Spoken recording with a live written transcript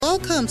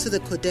Welcome to the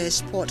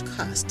Qodesh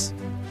podcast.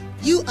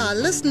 You are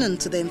listening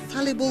to the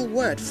infallible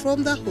word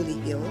from the Holy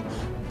Hill,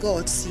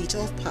 God's seat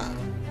of power.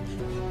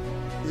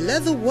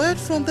 Let the word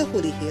from the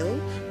Holy Hill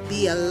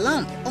be a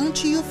lamp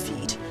unto your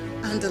feet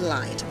and a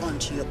light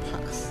unto your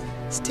path.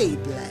 Stay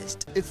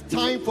blessed. It's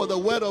time for the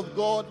word of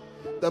God,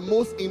 the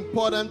most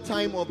important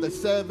time of the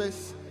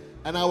service,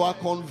 and our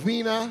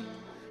convener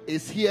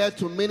is here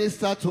to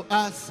minister to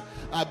us.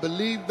 I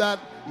believe that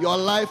your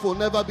life will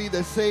never be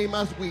the same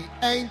as we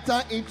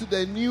enter into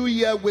the new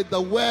year with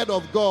the word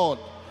of God.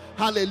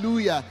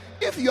 Hallelujah.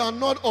 If you are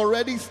not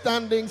already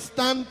standing,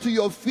 stand to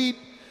your feet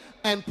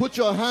and put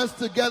your hands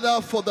together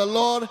for the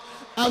Lord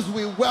as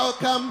we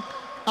welcome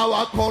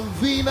our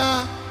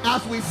convener,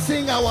 as we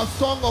sing our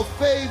song of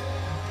faith.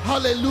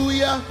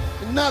 Hallelujah.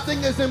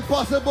 Nothing is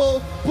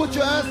impossible. Put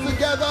your hands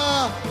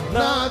together.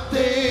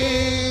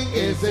 Nothing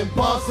is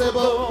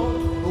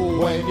impossible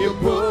when you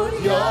put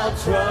your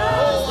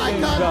trust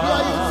in God. I can't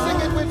hear you. Sing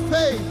it with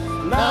faith.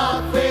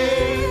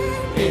 Nothing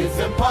is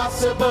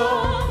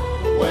impossible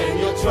when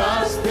you're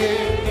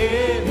trusting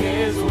in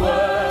His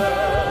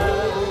word.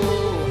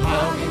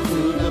 Hearken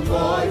to the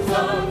voice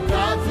of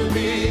God to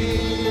me.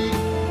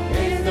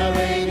 Is there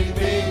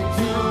anything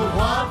too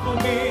hard for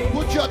me?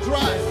 Put your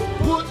trust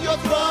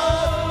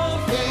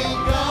in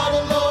God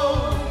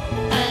alone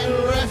and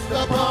rest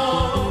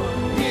upon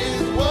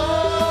His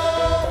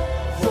word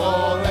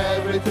for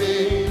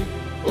everything.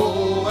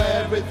 Oh,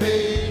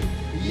 everything.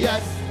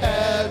 Yes,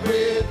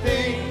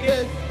 everything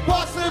is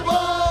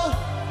possible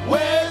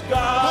with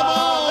God. Come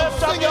on,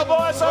 lift up your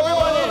voice,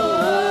 everybody.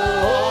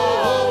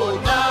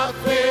 Oh,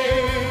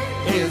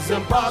 nothing is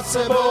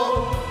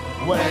impossible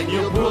when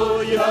you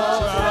put your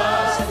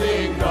trust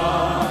in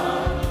God.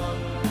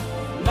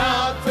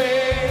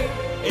 Nothing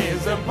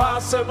is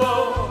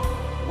impossible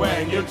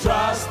when you're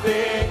trusting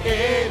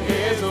in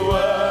His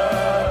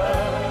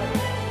word.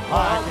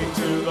 Hearken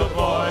to the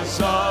voice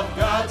of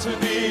God to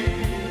thee.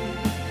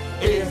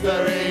 Is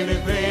there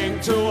anything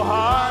too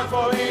hard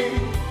for Him?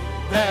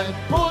 Then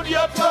put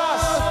your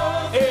trust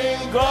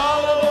in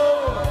God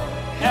alone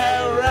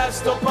and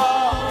rest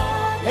upon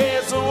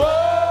His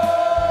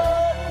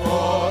word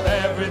for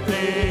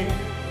everything.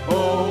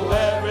 Oh,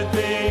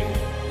 everything.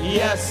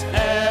 Yes,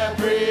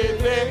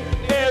 everything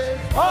is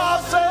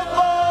possible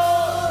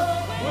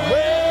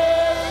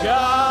with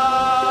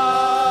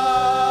God.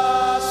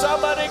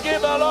 Somebody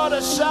give the Lord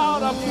a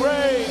shout of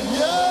praise.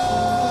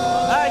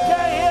 I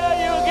can't hear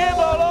you. Give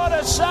the Lord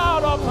a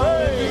shout of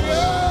praise.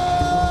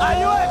 Are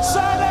you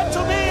excited to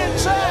be in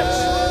church?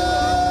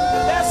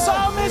 The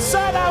psalmist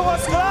said, I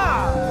was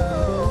glad.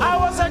 I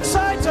was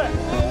excited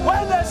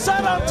when they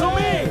said unto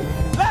me,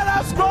 let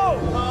us go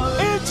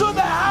into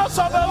the house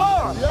of the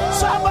Lord.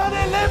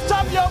 Somebody lift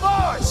up your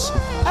voice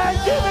and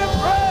give Him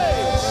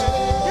praise.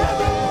 Give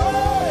Him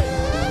praise.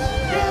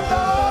 Give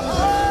the Lord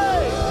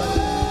praise.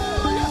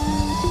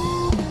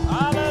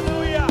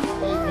 Hallelujah.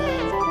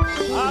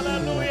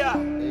 Hallelujah.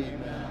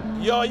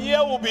 Amen. Your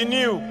year will be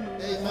new.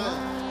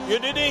 Amen. You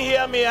didn't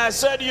hear me. I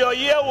said your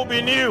year will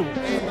be new.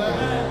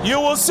 Amen. You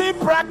will see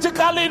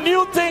practically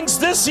new things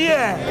this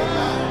year.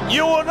 Amen.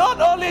 You will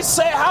not only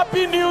say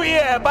Happy New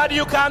Year, but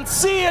you can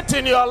see it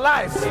in your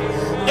life.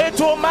 It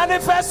will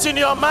manifest in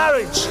your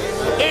marriage.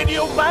 It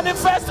will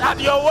manifest at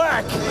your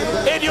work.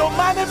 It will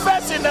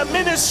manifest in the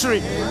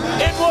ministry.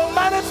 It will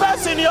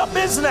manifest in your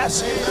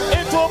business.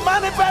 It will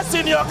manifest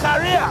in your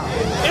career.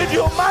 It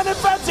will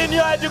manifest in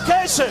your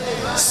education.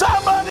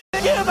 Somebody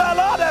give the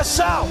Lord a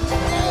shout.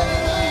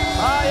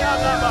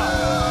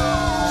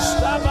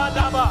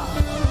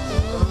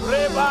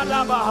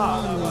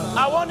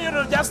 I want you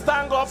to just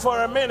thank God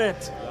for a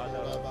minute.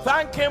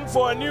 Thank Him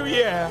for a new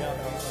year.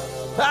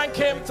 Thank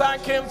Him,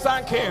 thank Him,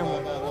 thank Him.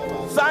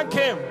 Thank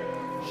Him.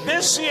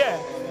 This year,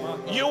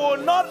 you will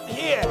not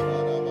hear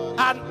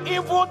an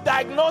evil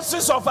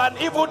diagnosis of an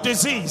evil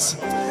disease.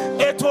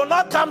 It will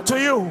not come to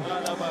you.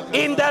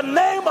 In the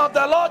name of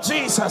the Lord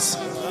Jesus,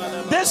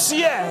 this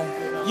year,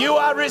 you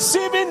are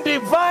receiving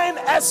divine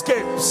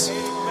escapes.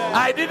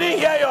 I didn't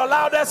hear your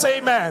loudest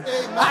amen.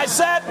 I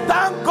said,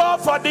 thank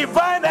God for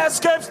divine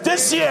escapes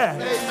this year.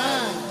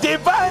 Amen.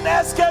 Divine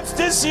escapes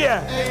this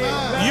year.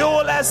 Amen. You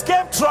will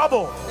escape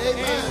trouble.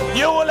 Amen.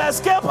 You will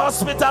escape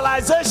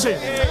hospitalization.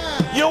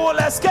 Amen. You will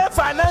escape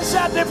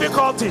financial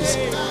difficulties.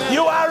 Amen.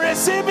 You are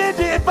receiving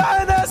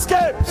divine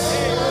escapes.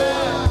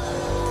 Amen.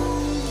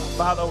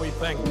 Father, we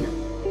thank you.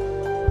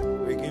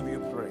 We give you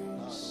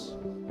praise.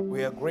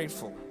 We are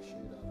grateful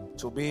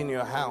to be in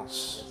your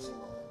house.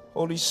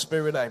 Holy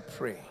Spirit, I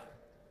pray,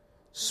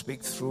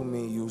 speak through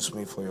me, use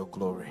me for your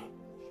glory.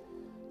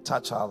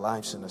 Touch our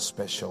lives in a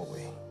special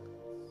way.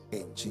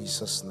 In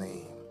Jesus'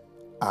 name,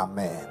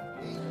 amen.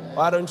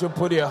 Why don't you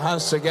put your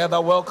hands together,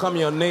 welcome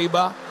your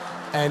neighbor,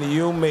 and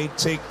you may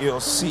take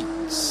your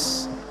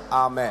seats.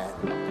 Amen.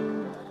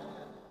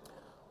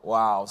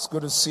 Wow, it's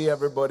good to see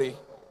everybody.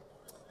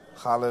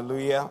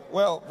 Hallelujah.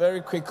 Well,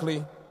 very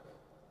quickly,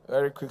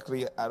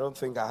 I don't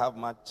think I have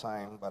much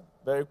time, but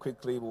very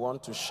quickly we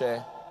want to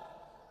share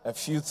a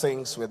few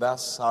things with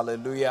us.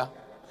 Hallelujah.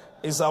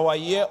 It's our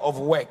year of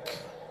work.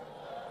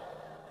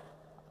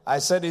 I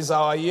said it's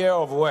our year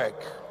of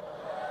work.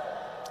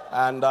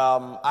 And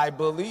I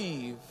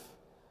believe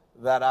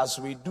that as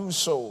we do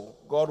so,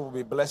 God will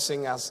be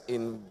blessing us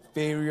in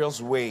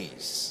various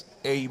ways.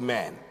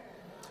 Amen.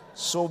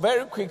 So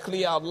very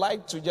quickly, I'd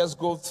like to just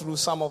go through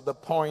some of the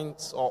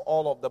points or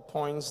all of the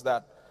points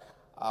that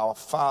our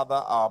father,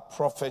 our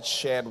prophet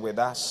shared with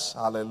us.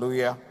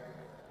 Hallelujah.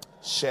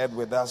 Shared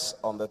with us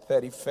on the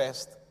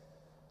 31st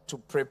to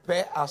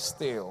prepare us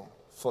still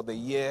for the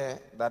year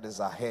that is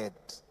ahead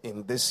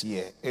in this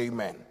year.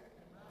 Amen.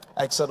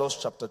 Exodus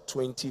chapter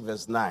 20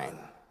 verse 9.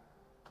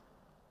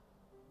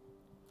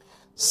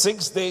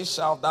 6 days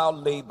shalt thou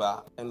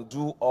labor and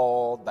do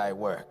all thy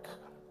work.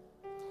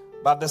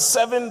 But the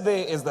 7th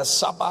day is the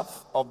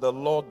Sabbath of the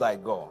Lord thy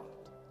God.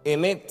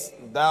 In it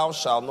thou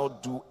shalt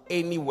not do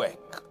any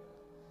work,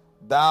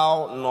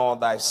 thou nor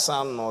thy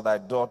son nor thy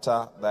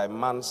daughter, thy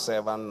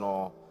manservant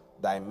nor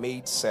thy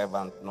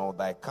maidservant, nor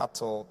thy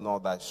cattle, nor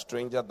thy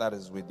stranger that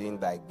is within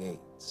thy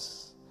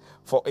gates.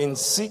 For in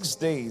 6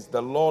 days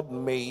the Lord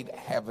made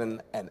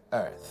heaven and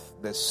earth,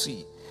 the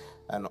sea,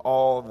 and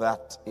all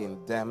that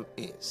in them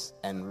is,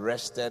 and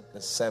rested the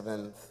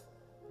 7th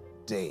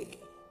day.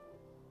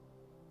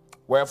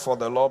 Wherefore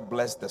the Lord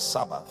blessed the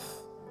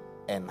Sabbath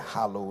and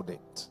hallowed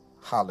it.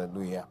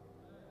 Hallelujah.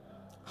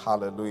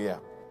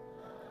 Hallelujah.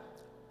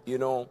 You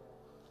know,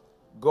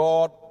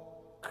 God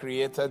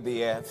created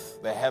the earth,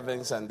 the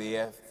heavens and the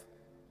earth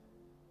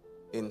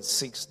in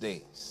 6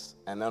 days.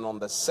 And then on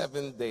the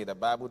 7th day, the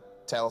Bible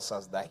tells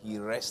us that he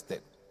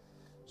rested.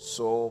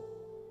 So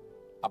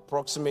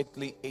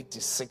approximately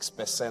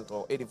 86%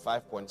 or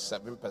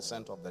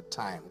 85.7% of the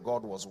time,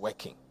 God was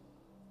working.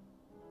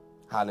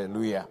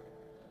 Hallelujah.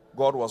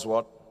 God was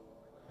what?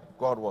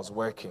 God was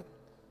working.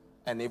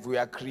 And if we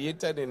are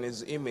created in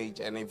his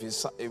image, and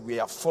if we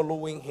are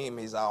following him,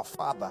 he's our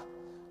Father,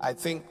 I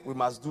think we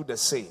must do the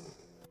same.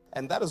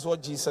 And that is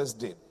what Jesus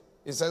did.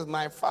 He says,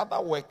 my Father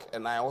work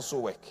and I also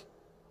work.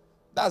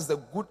 That's the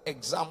good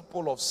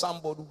example of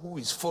somebody who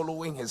is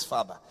following his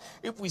Father.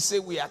 If we say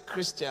we are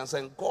Christians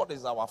and God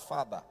is our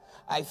Father,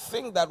 I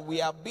think that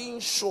we are being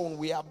shown,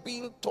 we are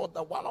being taught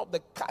that one of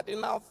the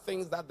cardinal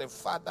things that the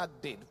Father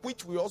did,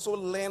 which we also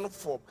learned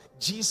from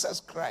Jesus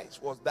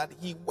Christ, was that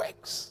he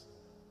works.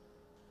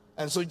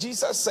 And so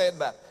Jesus said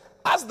that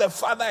as the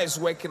Father is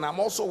working, I'm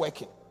also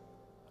working.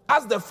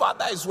 As the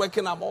Father is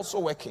working, I'm also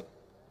working.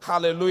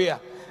 Hallelujah.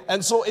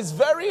 And so it's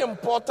very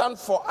important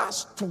for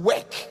us to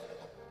work.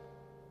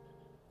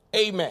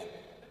 Amen.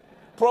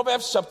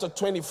 Proverbs chapter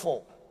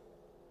 24,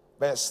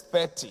 verse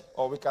 30.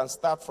 Or we can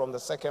start from the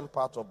second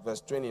part of verse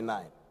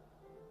 29.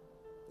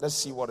 Let's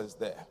see what is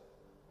there.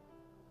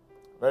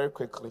 Very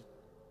quickly.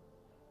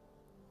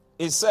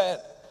 He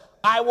said,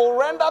 I will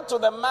render to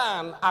the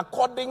man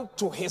according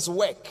to his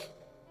work.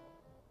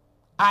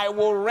 I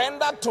will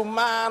render to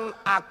man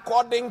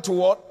according to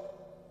what?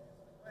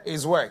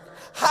 His work.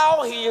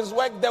 How he is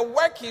work, the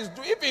work he's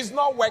doing. If he's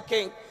not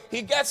working,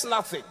 he gets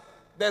nothing.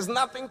 There's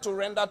nothing to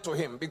render to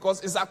him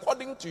because it's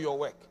according to your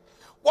work.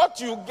 What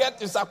you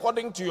get is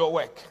according to your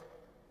work.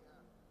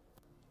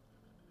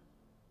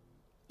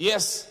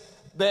 Yes,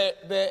 there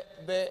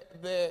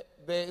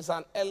is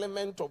an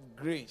element of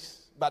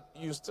grace, but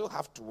you still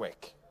have to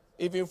work.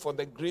 Even for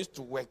the grace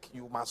to work,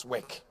 you must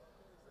work.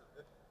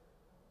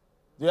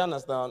 Do you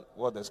understand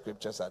what the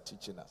scriptures are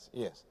teaching us?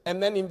 Yes.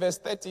 And then in verse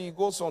 30, he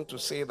goes on to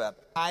say that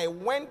I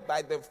went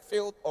by the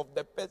field of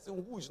the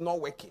person who is not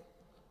working.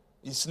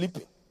 He's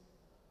sleeping.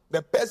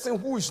 The person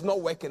who is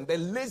not working, the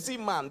lazy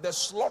man, the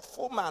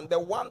slothful man, the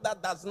one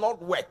that does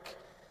not work.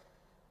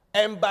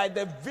 And by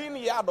the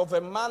vineyard of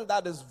a man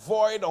that is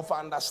void of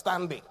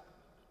understanding.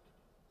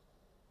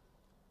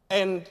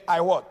 And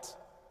I what?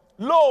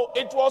 Lo,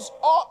 it was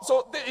all.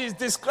 So he's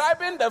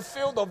describing the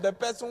field of the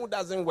person who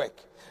doesn't work.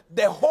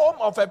 The home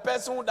of a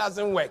person who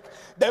doesn't work.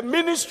 The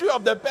ministry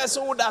of the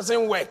person who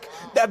doesn't work.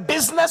 The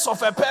business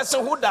of a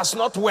person who does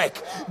not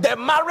work. The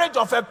marriage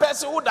of a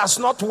person who does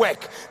not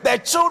work. The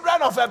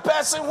children of a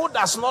person who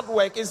does not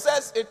work. It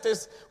says it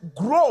is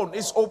grown,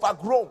 it's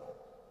overgrown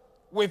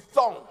with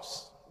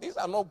thorns. These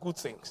are not good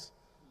things.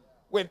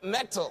 With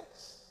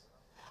nettles.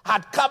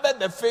 Had covered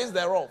the face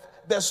thereof.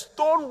 The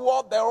stone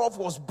wall thereof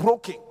was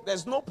broken.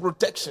 There's no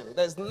protection.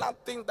 There's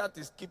nothing that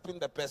is keeping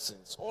the person.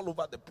 It's all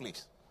over the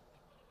place.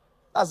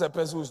 That's a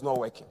person who's not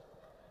working.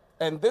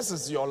 And this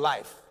is your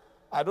life.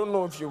 I don't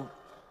know if you...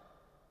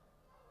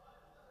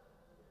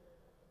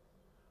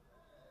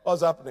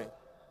 What's happening?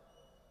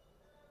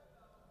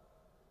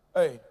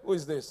 Hey, who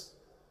is this?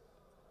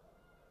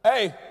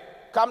 Hey,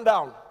 come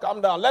down, come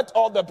down. Let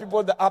all the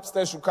people the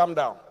upstairs should come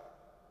down.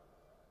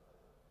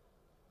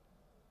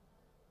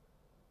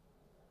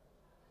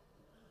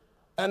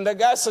 And the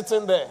guy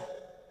sitting there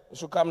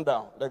should come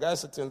down. The guy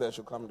sitting there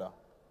should come down.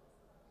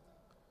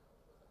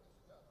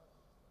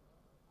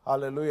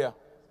 Hallelujah.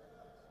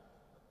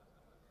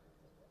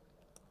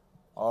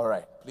 All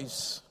right,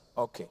 please.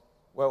 Okay.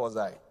 Where was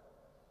I?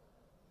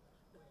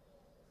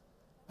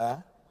 Huh?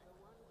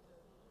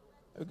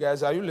 You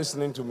guys, are you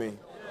listening to me?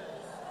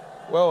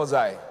 Where was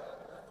I?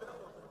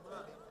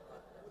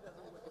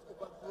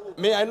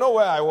 May I know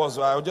where I was?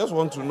 I just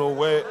want to know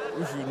where,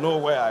 if you know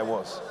where I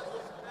was.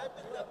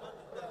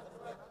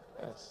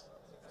 Yes.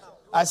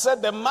 I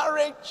said the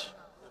marriage,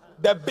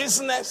 the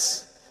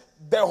business,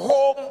 the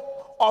home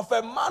of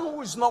a man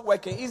who is not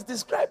working. He's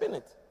describing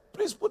it.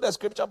 Please put the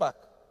scripture back.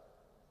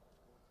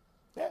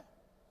 Yeah.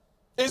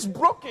 It's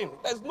broken.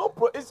 There's no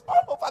it's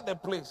all over the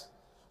place.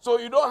 So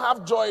you don't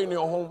have joy in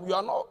your home. You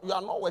are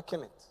not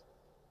working it.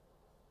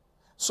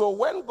 So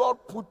when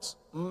God put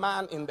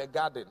man in the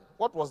garden,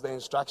 what was the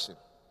instruction?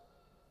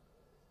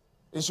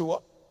 He should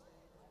what?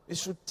 He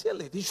should till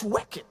it. He should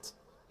work it.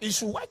 He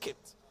should work it.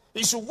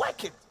 He should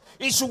work it.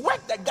 He should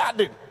work the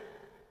garden.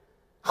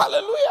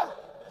 Hallelujah.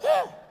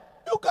 Yeah.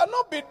 You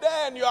cannot be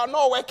there and you are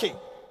not working.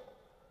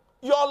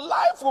 Your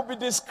life will be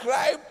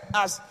described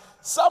as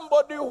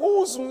somebody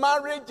whose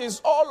marriage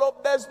is all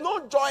of, there's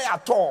no joy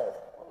at all.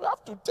 You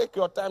have to take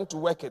your time to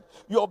work it.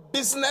 Your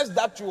business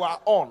that you are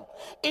on,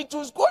 it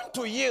is going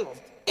to yield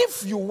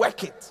if you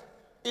work it.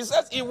 It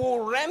says it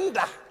will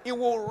render. It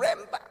will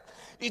render.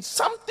 It's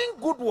something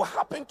good will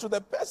happen to the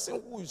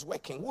person who is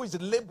working, who is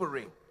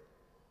laboring.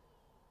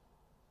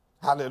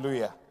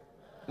 Hallelujah.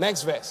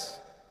 Next verse.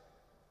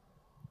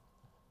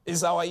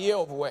 It's our year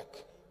of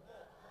work.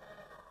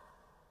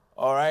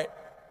 All right.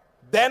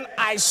 Then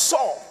I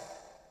saw.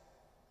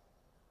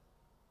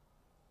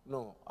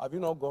 No, have you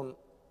not gone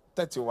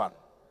 31?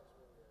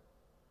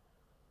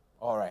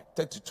 All right,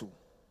 32.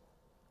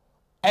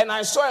 And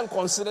I saw and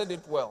considered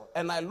it well,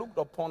 and I looked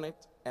upon it,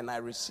 and I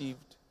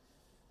received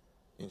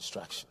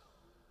instruction.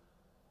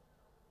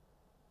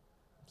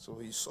 So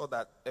he saw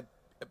that,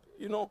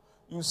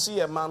 you see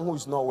a man who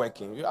is not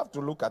working. You have to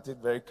look at it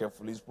very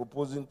carefully. He's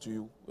proposing to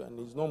you, and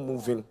he's not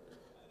moving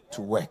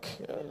to work.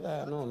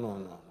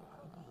 No.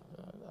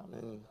 I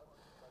mean,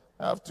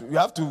 you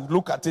have to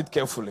look at it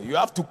carefully. You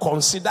have to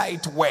consider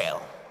it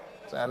well.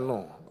 Say,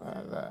 no,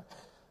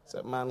 it's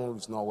a man who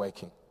is not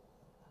working.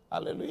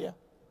 Hallelujah.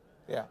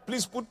 Yeah.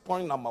 Please put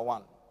point number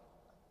 1.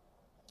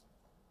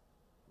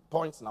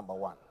 Point number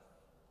 1.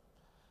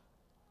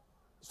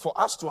 For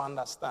us to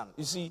understand.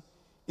 You see,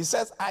 it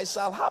says, I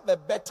shall have a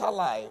better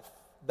life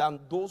than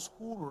those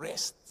who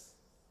rest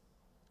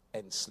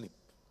and sleep.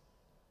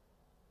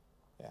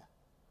 Yeah.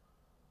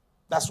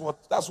 That's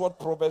what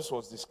Proverbs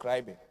was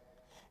describing.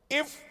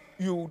 If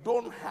you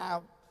don't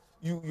have,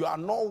 you are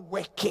not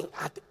working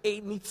at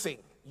anything,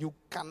 you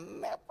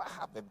can never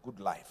have a good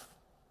life.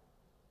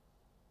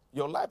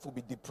 Your life will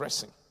be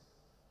depressing.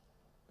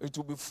 It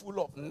will be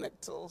full of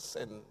nettles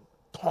and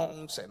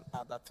thorns and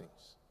other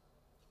things.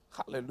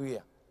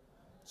 Hallelujah.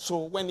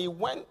 So when he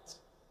went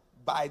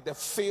by the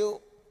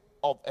field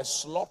of a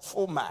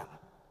slothful man,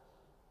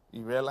 he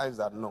realized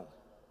that no,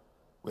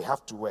 we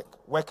have to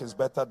work. Work is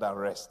better than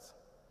rest.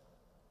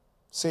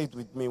 Say it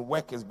with me,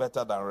 work is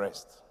better than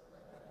rest.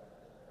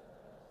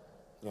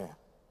 Yeah.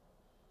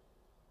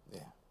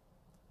 Yeah.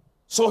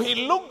 So he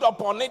looked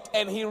upon it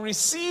and he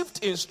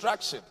received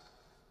instruction.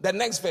 The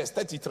next verse,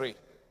 33.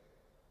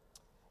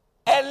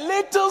 A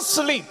little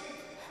sleep,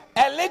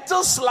 a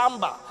little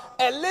slumber,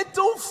 a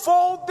little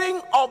folding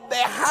of the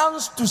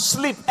hands to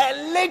sleep,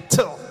 a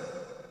little.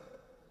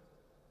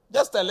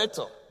 Just a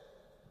little.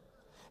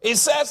 It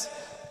says,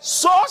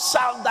 so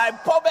shall thy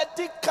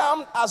poverty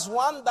come as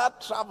one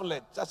that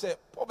traveleth. Just a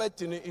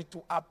poverty, it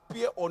will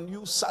appear on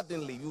you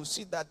suddenly. You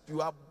see that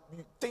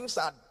things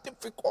are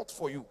difficult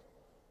for you.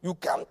 You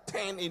can't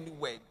turn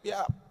anywhere.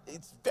 Yeah,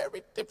 it's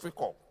very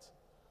difficult.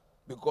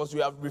 Because we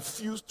have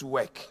refused to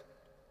work.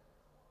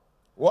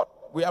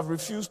 What? We have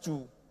refused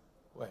to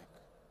work.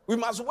 We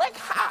must work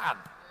hard.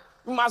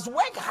 We must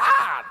work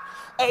hard.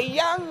 A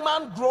young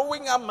man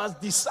growing up must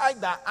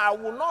decide that I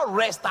will not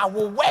rest, I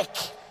will work.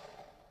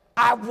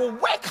 I will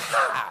work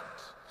hard.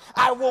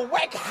 I will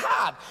work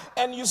hard.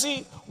 And you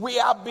see, we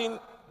have been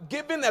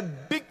given a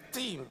big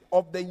theme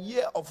of the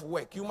year of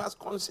work. You must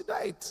consider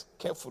it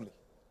carefully.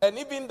 And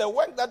even the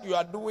work that you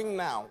are doing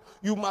now,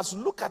 you must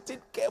look at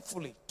it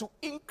carefully to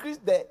increase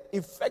the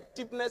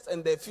effectiveness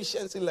and the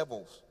efficiency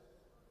levels.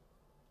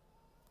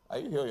 Are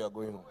you here? You are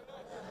going home.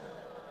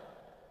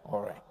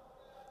 All right.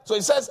 So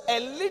it says a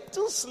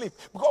little sleep.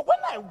 Because when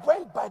I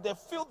went by the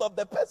field of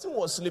the person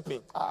was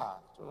sleeping. I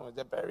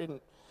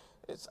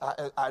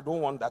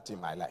don't want that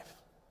in my life.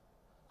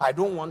 I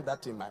don't want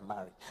that in my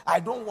marriage. I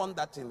don't want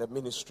that in the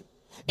ministry.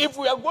 If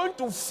we are going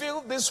to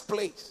fill this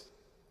place,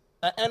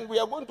 and we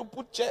are going to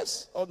put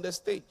chairs on the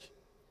stage,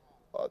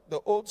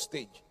 the old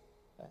stage.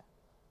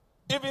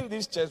 Even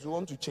these chairs, we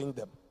want to change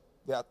them.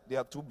 They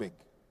are too big.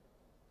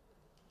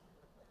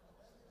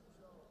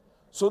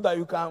 So that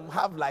you can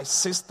have like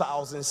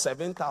 6,000,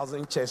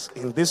 7,000 chairs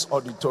in this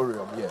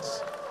auditorium,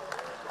 yes.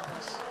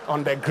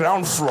 On the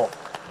ground floor.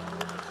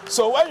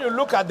 So when you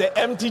look at the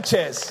empty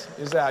chairs,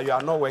 you say, you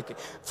are not working.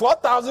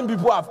 4,000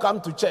 people have come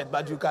to church,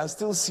 but you can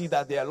still see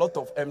that there are a lot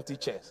of empty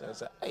chairs. And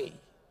say, hey.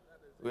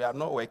 We are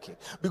not working.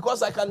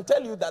 Because I can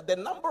tell you that the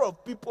number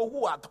of people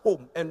who are at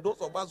home and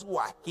those of us who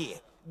are here,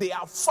 they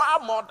are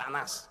far more than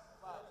us.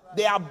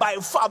 They are by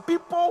far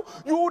people.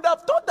 You would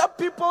have thought that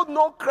people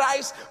know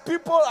Christ,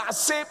 people are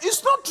saved.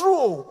 It's not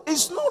true.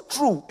 It's not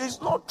true.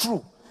 It's not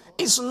true.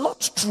 it's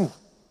not true.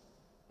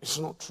 It's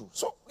not true.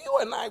 So you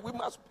and I, we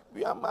must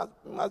be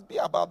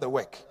about the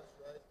work.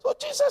 So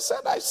Jesus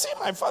said, I see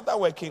my Father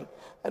working,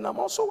 and I'm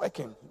also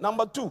working.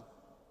 Number 2,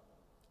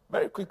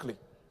 very quickly.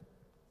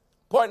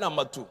 Point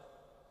number 2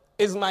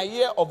 is my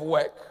year of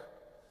work.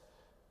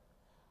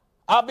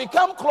 I'll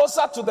become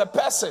closer to the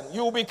person.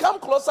 You will become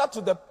closer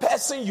to the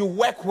person you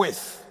work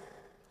with.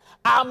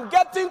 I'm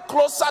getting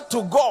closer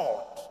to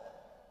God.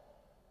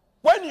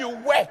 When you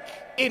work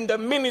in the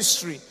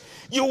ministry,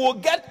 you will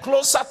get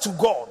closer to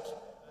God.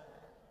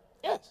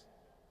 Yes.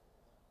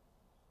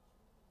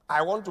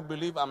 I want to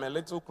believe I'm a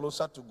little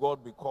closer to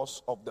God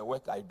because of the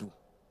work I do.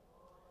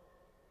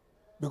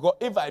 Because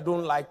if I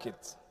don't like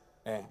it,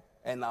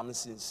 and I'm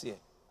sincere,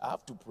 I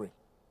have to pray.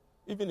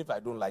 Even if I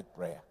don't like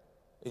prayer,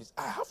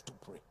 I have to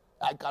pray.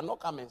 I cannot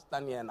come and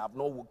stand here and I've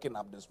not woken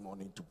up this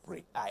morning to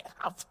pray. I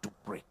have to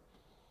pray.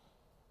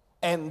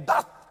 And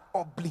that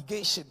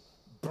obligation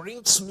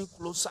brings me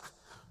closer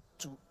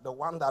to the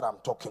one that I'm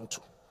talking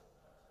to.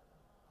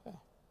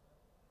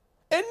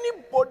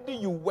 Anybody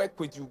you work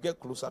with, you get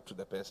closer to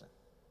the person.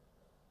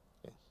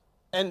 Yes.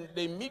 And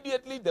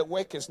immediately the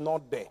work is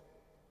not there.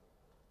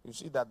 You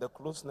see that the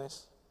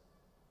closeness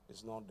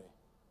is not there.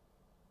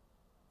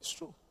 It's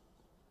true.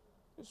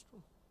 It's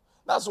true.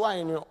 That's why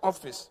in your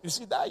office, you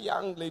see that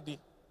young lady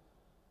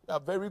you are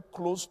very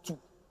close to.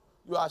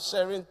 You are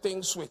sharing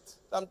things with.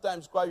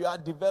 Sometimes you are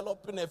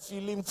developing a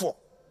feeling for.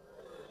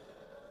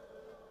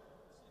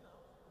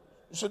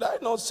 Should I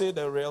not say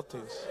the real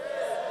things?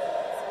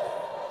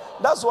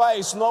 That's why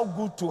it's not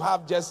good to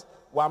have just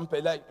one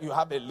person. Like you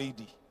have a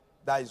lady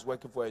that is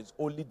working for you. It's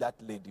only that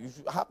lady. You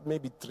should have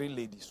maybe 3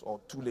 ladies or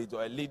 2 ladies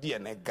or a lady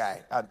and a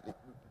guy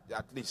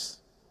at least.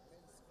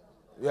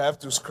 You have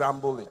to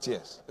scramble it,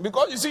 yes.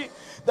 Because you see,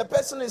 the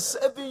person is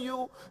serving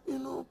you,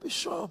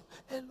 Bishop,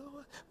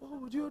 hello,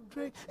 what would you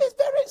drink? It's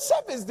very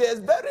service there. It's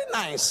very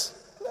nice.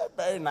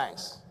 Very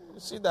nice. You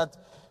see that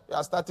you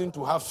are starting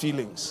to have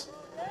feelings.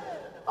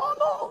 Oh,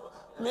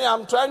 no. Me,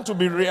 I'm trying to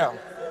be real.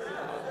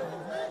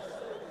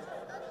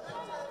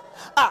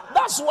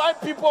 That's why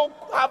people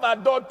have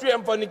adultery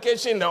and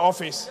fornication in the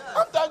office.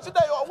 Sometimes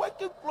you are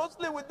working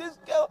closely with this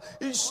girl.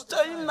 He's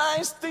saying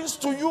nice things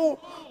to you,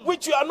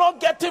 which you are not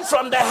getting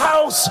from the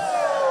house.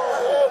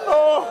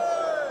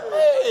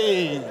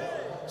 Hey,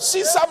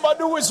 see somebody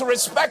who is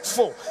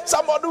respectful,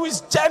 somebody who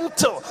is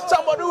gentle,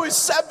 somebody who is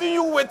serving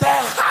you with her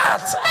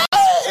heart.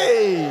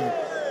 Hey.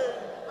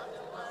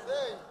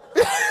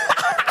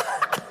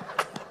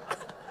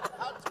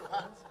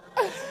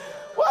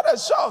 What a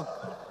shock.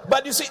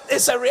 But you see,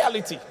 it's a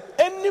reality.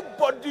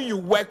 Anybody you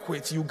work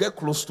with, you get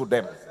close to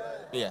them.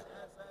 Yeah.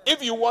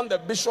 If you want the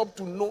bishop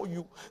to know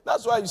you,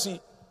 that's why you see,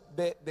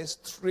 the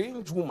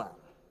strange woman,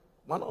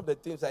 one of the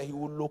things that he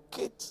will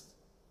locate,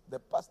 the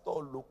pastor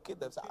will locate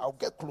them, say, I'll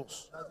get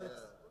close.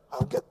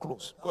 I'll get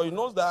close. Because he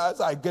knows that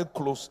as I get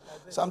close,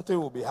 something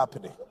will be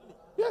happening.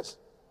 Yes.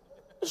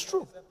 It's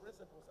true.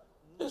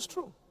 It's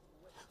true.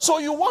 So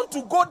you want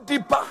to go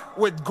deeper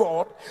with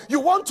God. You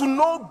want to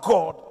know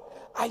God.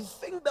 I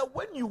think that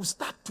when you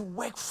start to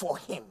work for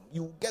him,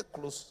 you get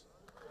close.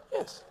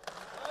 Yes.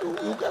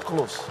 You get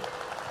close.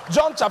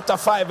 John chapter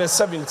 5 verse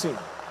 17.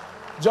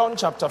 John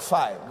chapter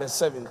 5 verse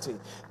 17.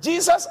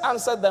 Jesus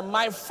answered them,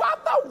 my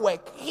Father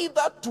work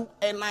hitherto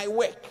and I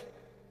work.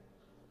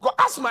 Because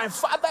as my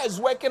Father is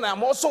working,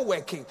 I'm also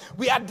working.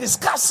 We are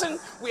discussing,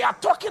 we are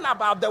talking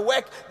about the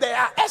work. There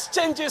are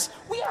exchanges.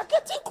 We are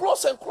getting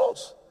close and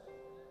close.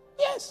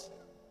 Yes.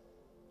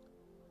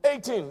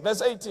 18,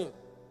 verse 18.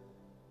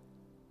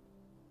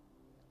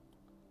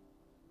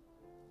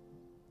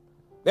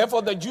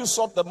 Therefore the Jews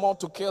sought the more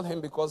to kill him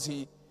because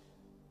he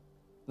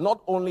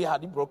not only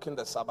had he broken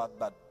the Sabbath,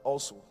 but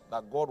also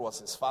that God was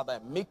his Father,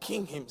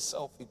 making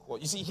himself equal.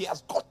 You see, he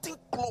has gotten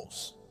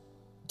close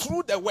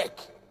through the work.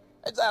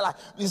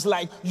 It's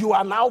like you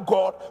are now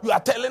God. You are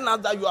telling us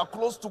that you are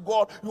close to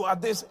God. You are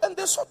this. And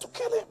they sought to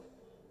kill him.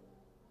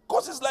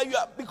 Because it's like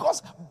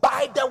because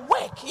by the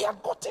work he had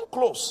gotten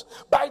close.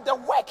 By the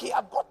work he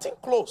had gotten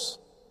close.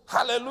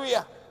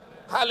 Hallelujah.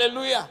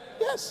 Hallelujah.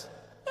 Yes.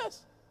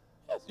 Yes.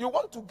 Yes, you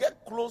want to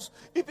get close,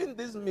 even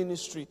this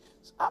ministry.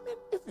 I mean,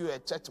 if you're a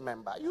church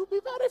member, you'll be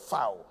very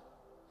foul.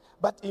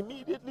 But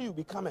immediately you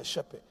become a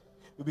shepherd.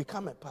 You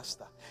become a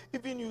pastor.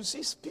 Even you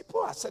see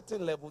people at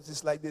certain levels,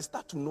 it's like they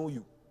start to know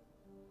you.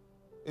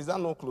 Is that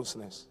no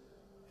closeness?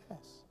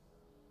 Yes.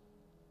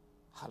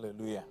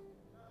 Hallelujah.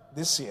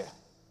 This year,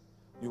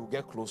 you will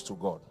get close to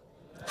God.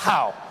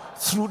 How?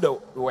 Through the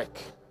work.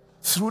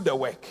 Through the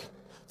work.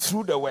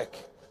 Through the work.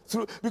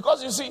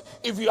 Because you see,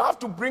 if you have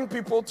to bring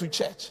people to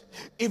church,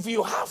 if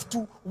you have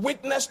to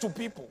witness to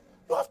people,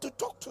 you have to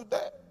talk to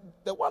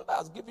the one that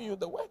has given you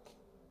the work.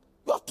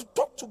 You have to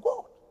talk to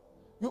God.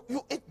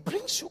 It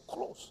brings you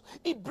close.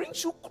 It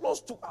brings you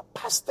close to our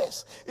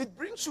pastors. It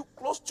brings you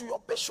close to your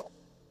bishop.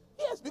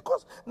 Yes,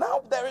 because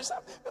now there is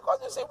because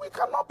you say we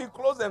cannot be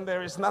close and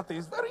there is nothing.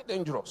 It's very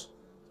dangerous.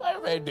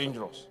 Very, very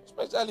dangerous.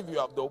 Especially if you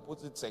have the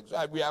opposite sex.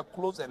 We are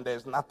close and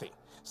there's nothing.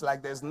 It's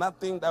like there's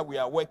nothing that we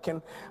are working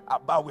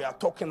about, we are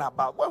talking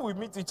about. When we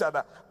meet each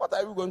other, what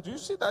are we going to do? You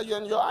see that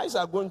your eyes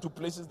are going to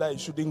places that you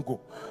shouldn't go.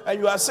 And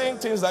you are saying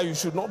things that you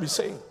should not be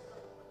saying.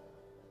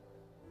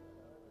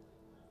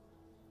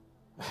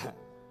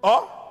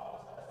 Or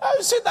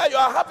you see that you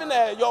are having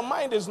your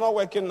mind is not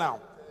working now.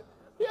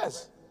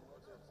 Yes.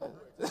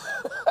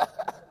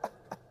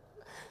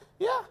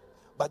 Yeah.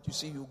 But you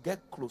see, you get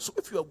close. So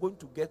if you are going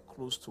to get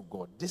close to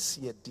God this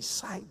year,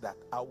 decide that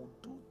I will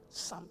do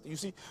something. You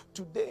see,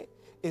 today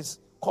is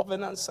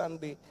Covenant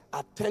Sunday.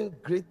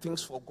 Attend great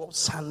things for God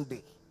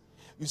Sunday.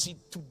 You see,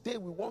 today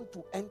we want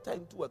to enter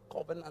into a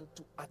covenant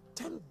to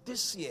attend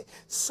this year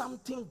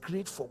something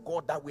great for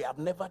God that we have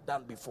never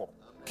done before.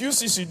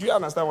 QCC, do you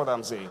understand what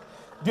I'm saying?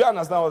 Do you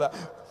understand what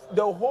that?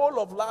 The whole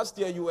of last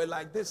year you were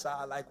like this,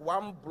 like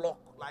one block,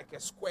 like a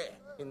square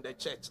in the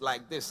church,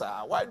 like this.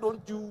 Why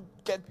don't you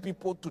get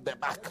people to the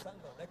back?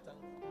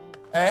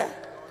 Eh?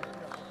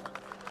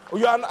 Are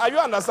you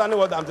understanding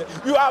what I'm saying?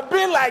 You have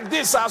been like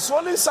this as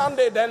only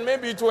Sunday, then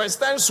maybe it will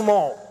extend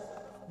small.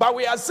 But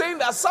we are saying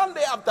that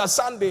Sunday after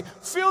Sunday,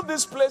 fill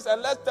this place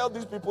and let's tell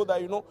these people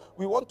that,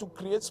 we want to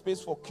create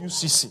space for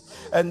QCC.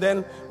 And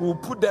then we'll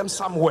put them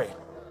somewhere.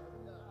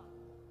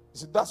 You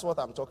see, that's what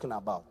I'm talking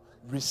about.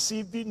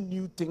 Receiving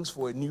new things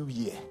for a new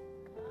year.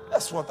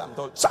 That's what I'm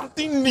talking.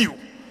 Something new.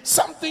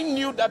 Something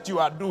new that you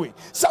are doing.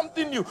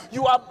 Something new.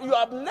 You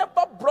have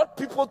never brought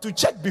people to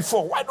church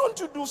before. Why don't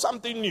you do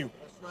something new?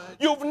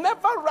 You've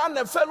never run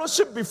a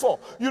fellowship before.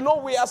 We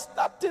are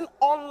starting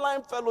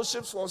online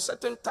fellowships for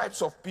certain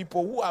types of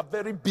people who are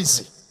very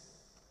busy.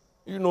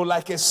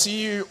 Like a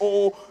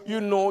CEO,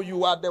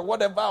 you are the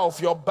whatever of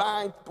your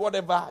bank,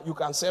 whatever, you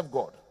can serve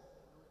God.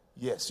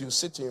 Yes, you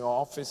sit in your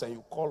office and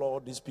you call all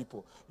these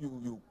people.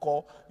 You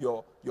call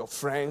your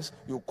friends,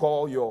 you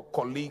call your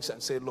colleagues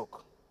and say,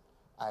 look,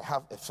 I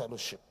have a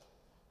fellowship.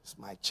 It's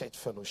my church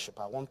fellowship.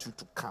 I want you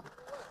to come.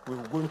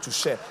 We're going to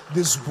share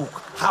this book,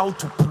 how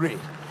to pray,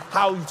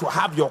 how to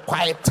have your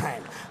quiet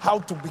time, how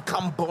to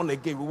become born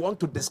again. We want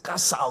to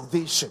discuss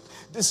salvation.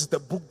 This is the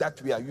book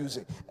that we are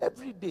using.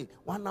 Every day,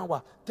 1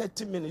 hour,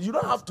 30 minutes. You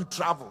don't have to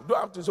travel. You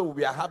don't have to say,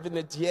 we are having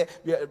it here.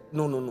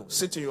 No.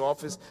 Sit in your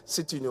office,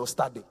 sit in your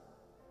study.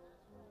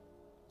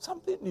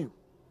 Something new.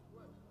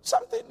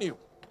 Something new.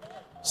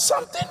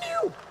 Something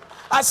new.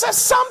 I said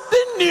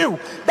something new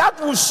that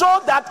will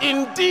show that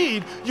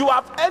indeed you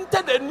have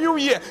entered a new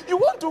year. You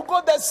want to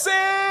go the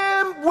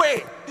same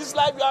way. It's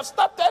like you have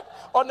started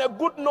on a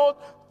good note.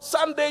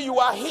 Sunday you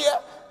are here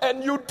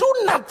and you do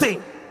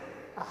nothing.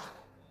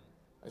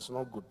 It's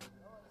not good.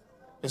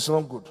 It's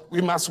not good. We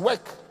must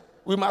work.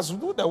 We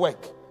must do the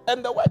work.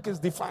 And the work is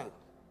defined.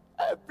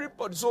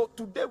 Everybody. So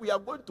today we are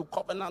going to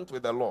covenant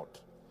with the Lord.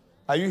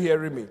 Are you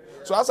hearing me?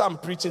 So as I'm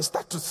preaching,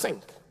 start to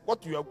think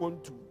what you are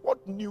going to,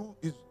 what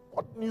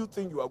new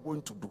thing you are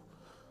going to do.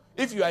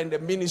 If you are in the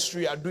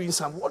ministry, you are doing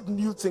something, what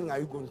new thing are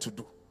you going to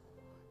do?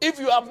 If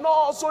you have not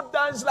also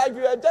done, it's like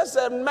you are just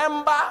a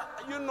member,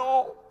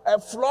 a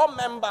floor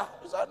member.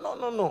 You say,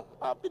 no.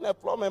 I've been a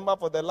floor member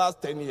for the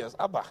last 10 years.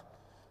 Abba,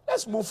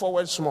 let's move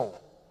forward small.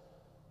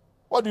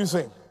 What do you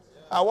think?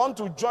 I want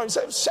to join.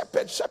 Say,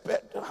 shepherd.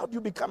 How do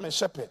you become a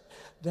shepherd?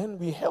 Then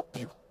we help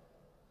you.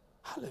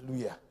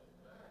 Hallelujah.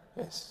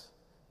 Yes.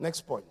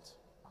 Next point.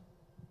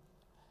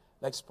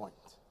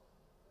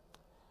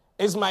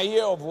 It's my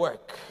year of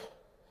work.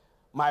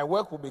 My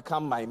work will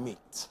become my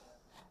meat.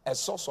 A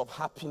source of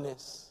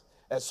happiness,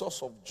 a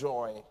source of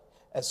joy,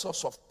 a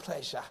source of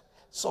pleasure,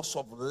 source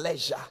of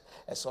leisure,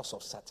 a source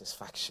of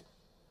satisfaction.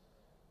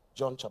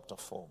 John chapter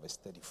 4, verse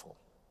 34.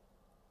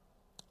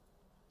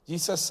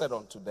 Jesus said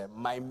unto them,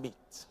 my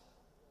meat.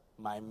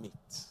 My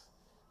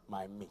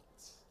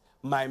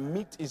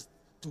meat is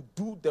to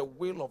do the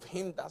will of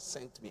him that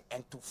sent me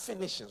and to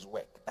finish his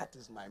work. That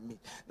is my meat.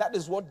 That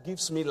is what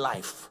gives me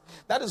life.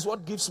 That is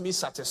what gives me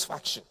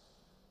satisfaction.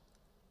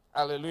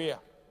 Hallelujah.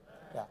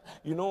 Yeah.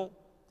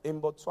 In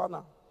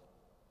Botswana,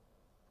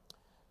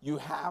 you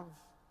have,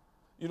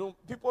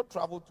 people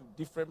travel to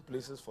different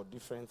places for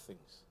different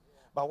things.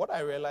 But what I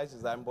realize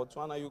is that in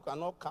Botswana, you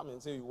cannot come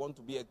and say you want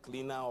to be a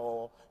cleaner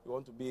or you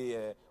want to be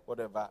a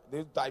whatever.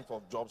 These type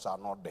of jobs are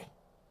not there.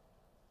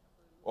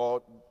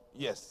 Or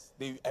yes,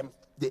 they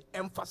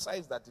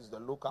emphasize that it's the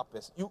local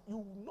person. You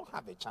will not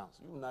have a chance.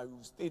 You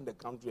stay in the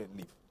country and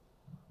live.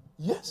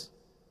 Yes.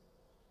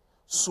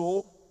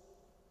 So,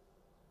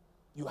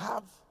 you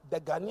have the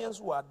Ghanaians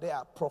who are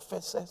there,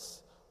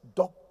 professors,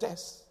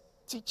 doctors,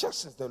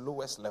 teachers is the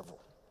lowest level.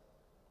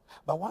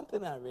 But one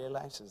thing I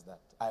realize is that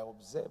I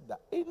observe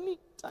that any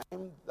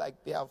time like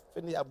they have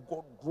finished, I've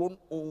grown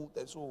old,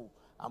 and so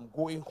I'm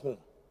going home.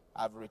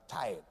 I've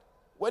retired.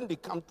 When they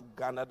come to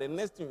Ghana, the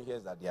next thing you hear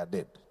is that they are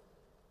dead.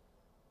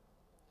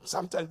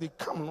 Sometimes they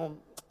come home,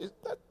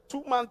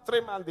 2 months,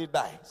 3 months, they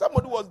die.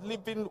 Somebody was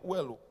living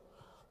well.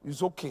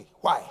 It's okay.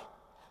 Why?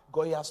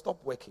 Because he has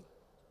stopped working.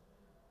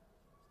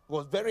 He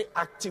was very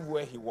active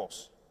where he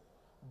was.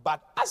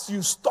 But as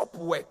you stop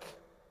work,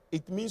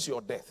 it means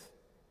your death.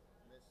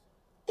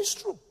 It's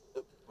true.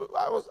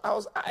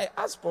 I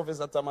asked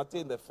Professor Tamate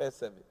in the first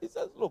service. He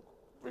says, look,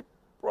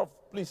 Prof,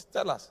 please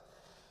tell us.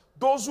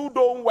 Those who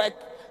don't work,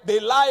 they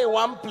lie in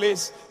one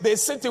place, they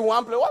sit in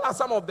one place. What are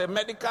some of the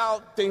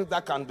medical things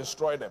that can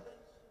destroy them?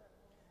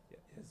 Yes,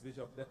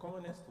 Bishop. The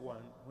commonest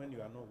one, when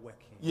you are not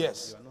working,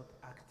 yes, you are not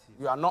active.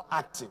 You are not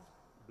active.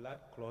 Blood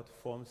clot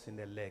forms in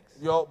the legs.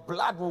 Your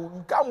blood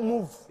you can't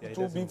move. It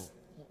will be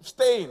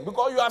staying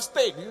because you have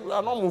stayed. You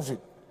are not moving.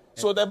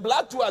 So the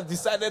blood too has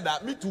decided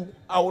that me too,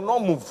 I will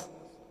not move.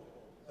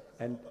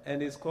 And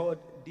it's called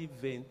deep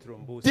vein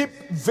thrombosis. Deep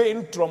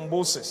vein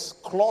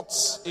thrombosis,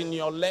 clots in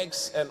your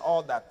legs and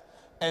all that.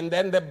 And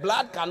then the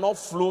blood cannot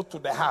flow to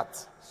the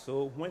heart.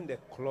 So when the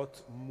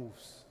clot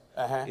moves,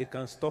 it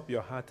can stop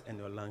your heart and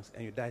your lungs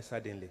and you die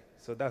suddenly.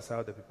 So that's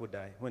how the people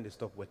die, when they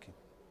stop working.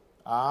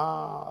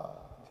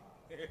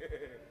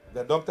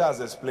 The doctor has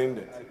explained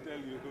it. I tell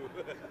you.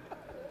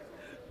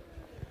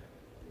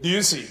 Do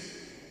you see?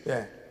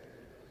 Yeah.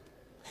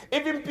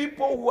 Even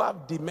people who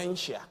have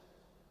dementia,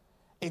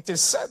 it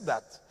is said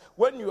that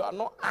when you are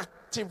not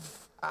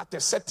active at a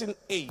certain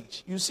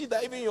age, you see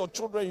that even your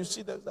children, you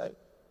see them like.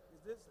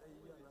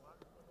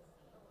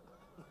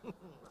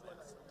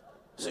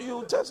 So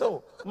you tell,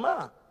 oh,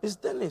 Ma, it's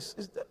Dennis.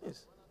 It's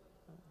Dennis.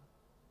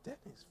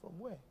 Dennis, from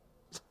where?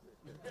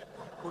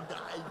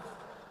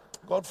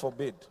 God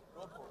forbid.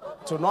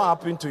 To not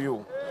happen to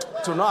you.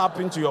 To not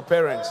happen to your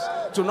parents.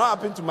 To not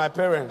happen to my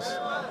parents.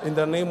 In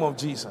the name of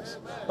Jesus.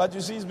 But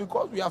you see, it's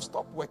because we have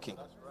stopped working.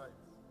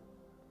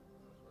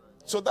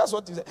 So that's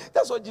what he said.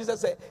 That's what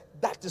Jesus said.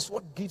 That is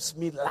what gives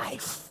me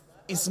life.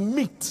 It's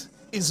meat.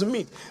 It's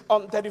meat.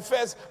 On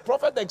 31st,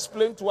 Prophet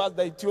explained to us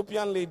the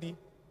Ethiopian lady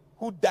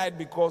who died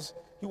because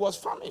he was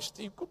famished.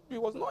 He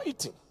was not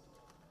eating.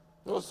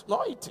 He was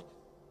not eating.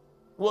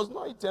 He was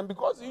not eating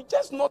because you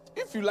just not,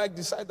 if you like,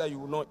 decide that you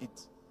will not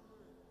eat.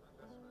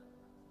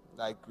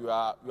 Like you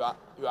are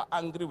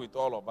angry with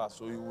all of us,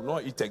 so you will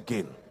not eat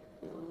again.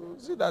 You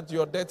see that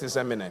your death is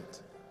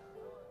imminent.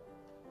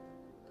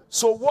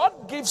 So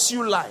what gives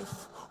you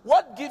life?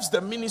 What gives the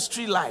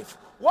ministry life?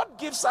 What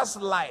gives us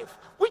life?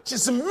 Which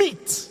is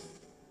meat.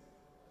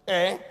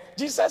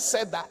 Jesus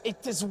said that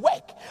it is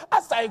work.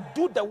 As I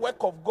do the work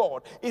of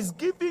God, it's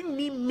giving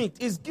me meat.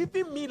 It's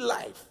giving me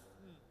life.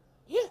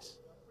 Yes.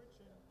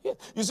 Yes.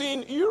 You see,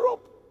 in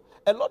Europe,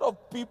 a lot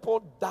of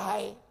people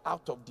die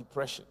out of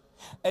depression.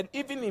 And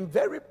even in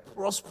very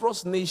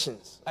prosperous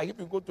nations, like if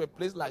you go to a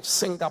place like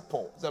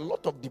Singapore, there's a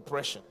lot of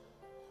depression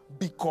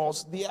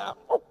because they are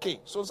okay.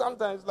 So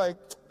sometimes, like,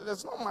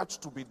 there's not much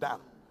to be done.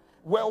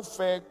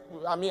 Welfare,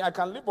 I mean, I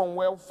can live on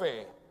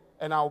welfare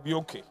and I'll be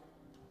okay.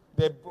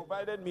 They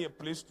provided me a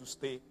place to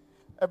stay.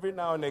 Every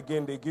now and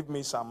again, they give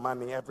me some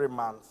money every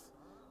month.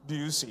 Do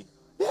you see?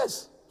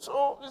 Yes.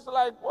 So it's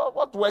like,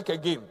 what work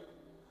again?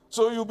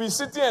 So you'll be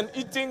sitting and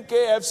eating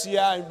KFC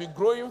and be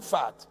growing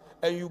fat.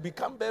 And you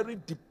become very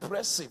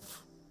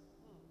depressive.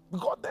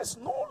 Because there's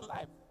no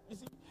life. You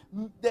see,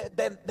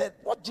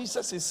 what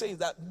Jesus is saying is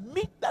that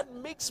meat that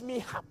makes me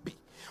happy.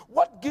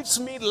 What gives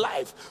me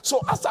life?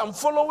 So as I'm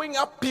following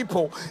up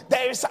people,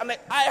 I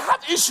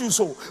have issues.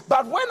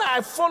 But when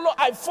I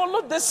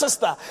followed this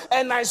sister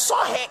and I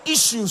saw her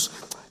issues,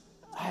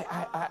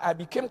 I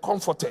became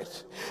comforted.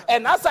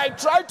 And as I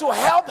try to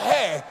help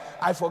her,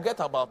 I forget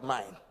about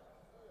mine.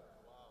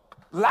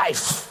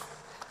 Life.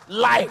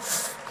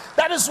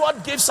 That is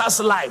what gives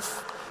us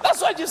life.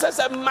 That's why Jesus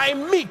said, my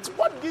meat,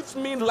 what gives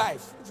me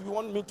life? If you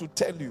want me to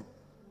tell you,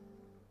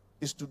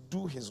 is to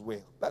do his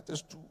will. That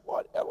is to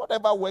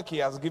whatever work he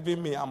has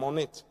given me, I'm on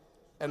it.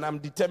 And I'm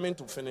determined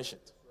to finish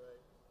it.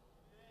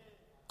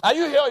 Are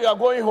you here or you are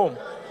going home?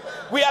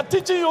 We are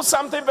teaching you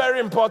something very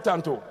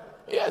important too.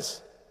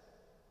 Yes.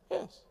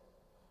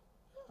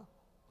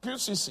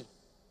 QCC.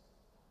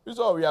 This is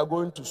why we are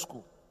going to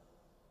school.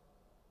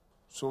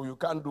 So you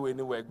can't do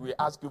any work. We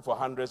ask you for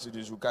 100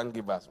 cedis, you can't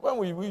give us. When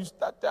we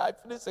started, I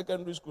finished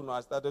secondary school, now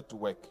I started to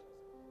work.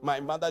 My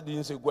mother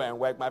didn't say go and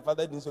work. My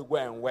father didn't say go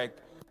and work.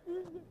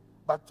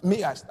 But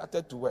me, I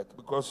started to work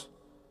because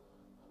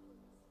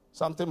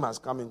something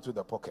must come into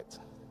the pocket.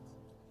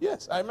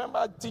 Yes, I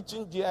remember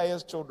teaching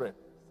GIS children.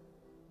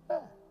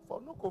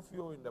 For no coffee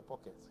in the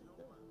pocket.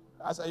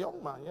 As a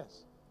young man,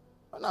 yes.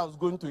 When I was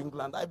going to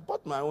England, I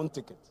bought my own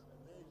ticket.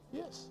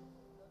 Yes.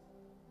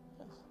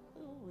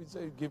 We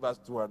say, give us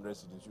 200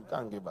 cedis. You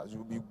can't give us.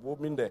 You'll be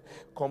roaming the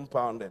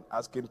compound and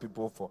asking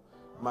people for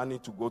money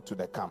to go to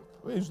the camp.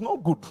 It's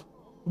not good.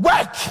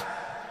 Work!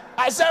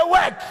 I say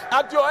work.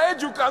 At your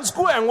age, you can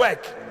school and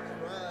work.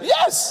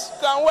 Yes,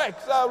 you can work.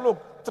 So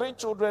look, 3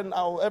 children,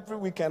 every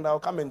weekend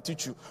I'll come and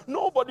teach you.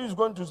 Nobody is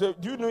going to say,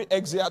 do you need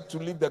exit to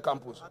leave the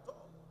campus?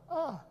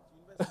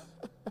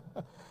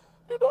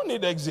 You don't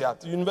need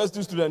exit.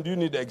 University student, do you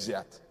need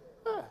exit?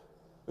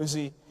 You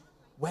see,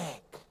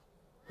 work.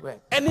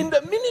 And in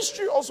the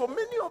ministry also,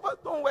 many of us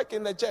don't work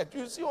in the church.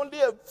 You see only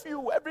a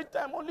few, every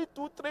time, only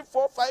 2, 3,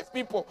 4, 5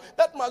 people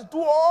that must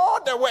do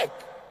all the work.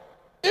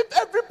 If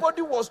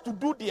everybody was to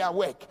do their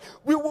work,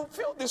 we will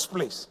fill this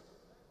place.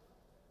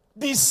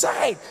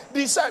 Decide.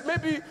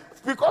 Maybe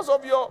because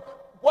of your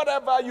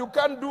whatever, you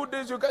can't do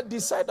this, you can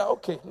decide that,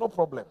 okay, no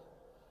problem.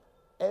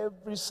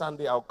 every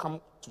Sunday I'll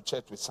come to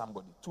church with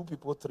somebody. 2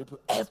 people, 3 people,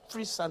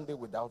 every Sunday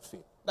without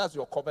fail. That's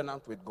your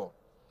covenant with God.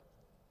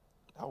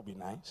 That would be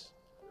nice.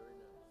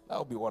 That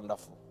would be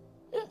wonderful.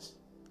 Yes.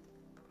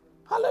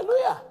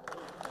 Hallelujah.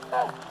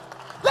 Yeah.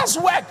 Let's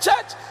work,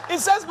 church. It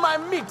says my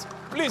meat.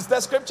 Please, the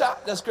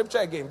scripture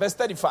again. Verse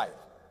 35.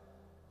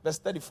 Verse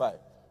 35.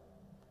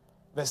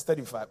 Verse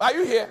 35. Are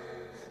you here?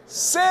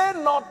 Say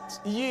not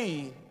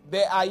ye,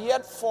 there are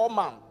yet 4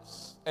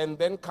 months, and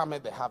then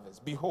cometh the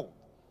harvest. Behold,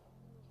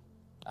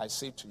 I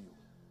say to you,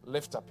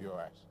 lift up your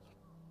eyes.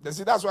 You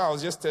see, that's why I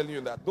was just telling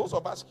you that those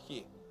of us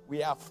here,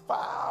 we are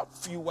far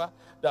fewer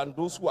than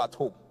those who are at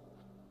home.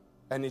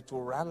 And it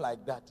will run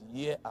like that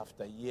year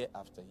after year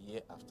after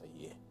year after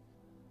year.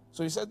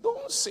 So he said,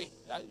 don't say.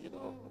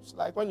 It's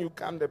like when you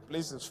come, the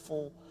place is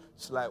full.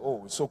 It's like,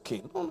 oh, it's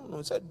okay. No.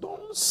 He said,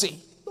 don't say.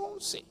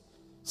 Don't say. He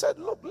said,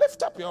 look,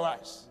 lift up your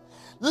eyes.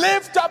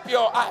 Lift up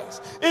your eyes.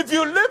 If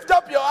you lift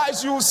up your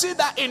eyes, you will see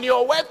that in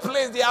your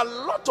workplace, there are a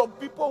lot of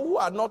people who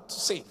are not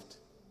saved.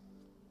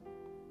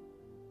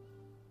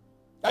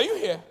 Are you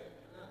here?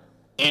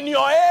 In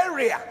your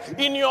area,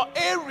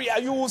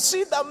 you will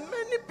see that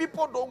many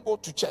people don't go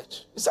to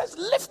church. It says,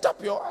 lift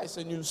up your eyes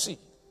and you see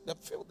the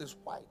field is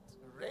white,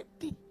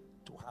 ready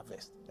to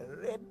harvest,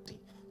 ready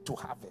to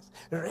harvest,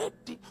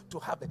 ready to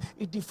harvest.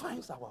 It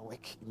defines our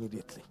work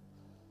immediately.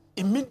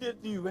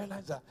 Immediately you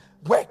realize that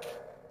work,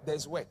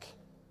 there's work.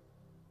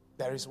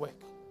 There is work.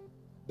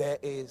 There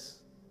is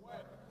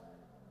work.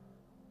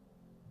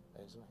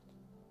 There is work.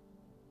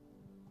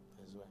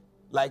 There is work.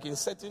 Like in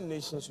certain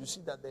nations, you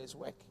see that there is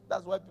work.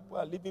 That's why people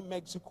are leaving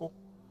Mexico.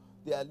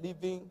 They are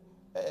leaving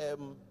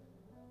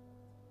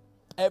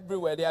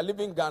everywhere. They are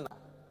leaving Ghana.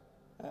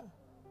 Yeah.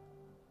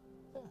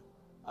 Yeah.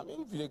 I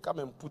mean, if you come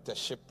and put a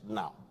ship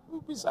now,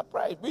 we'll be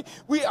surprised.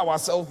 We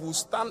ourselves will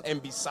stand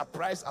and be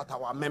surprised at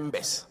our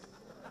members.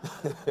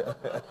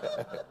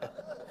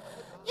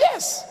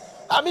 Yes.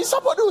 I mean,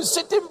 somebody who's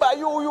sitting by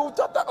you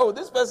thought that, oh,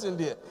 this person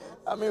there.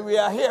 I mean, we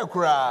are here,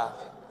 cry.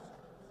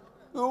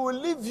 We will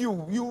leave you.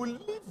 We will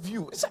leave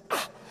you. It's like,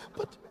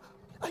 but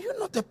are you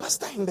not a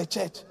pastor in the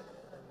church?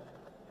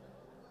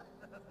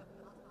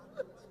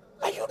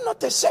 Are you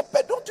not a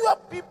shepherd? Don't you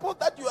have people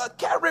that you are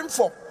caring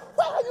for?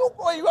 Where are you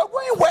going? You are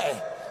going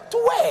where? To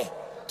where?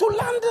 To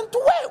London? To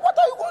where? What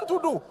are you going to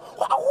do?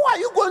 Who are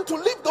you going to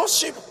leave those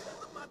sheep?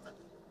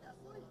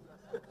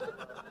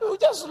 You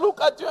just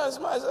look at you and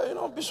smile and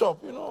say,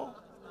 Bishop,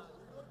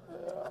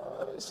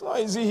 it's not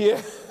easy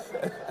here.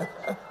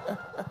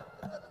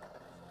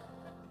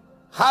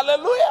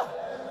 Hallelujah.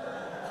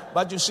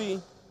 But you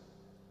see,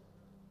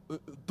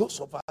 those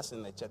of us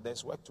in the church,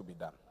 there's work to be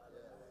done.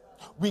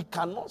 We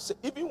cannot say,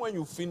 even when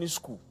you finish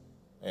school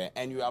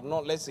and you have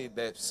not, let's say,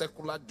 the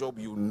secular job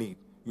you need,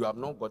 you have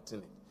not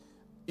gotten it.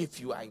 If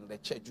you are in the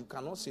church, you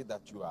cannot say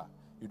that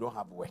you don't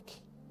have work.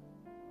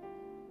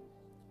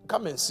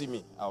 Come and see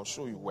me. I'll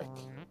show you work.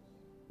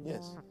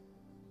 Yes.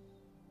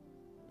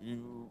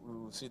 You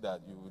will see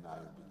that you will now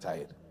be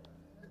tired.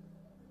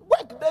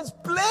 Work. There's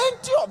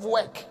plenty of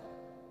work.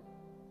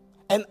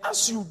 And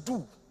as you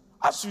do,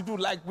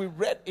 like we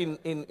read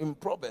in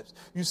Proverbs,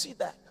 you see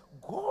that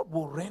God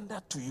will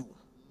render to you.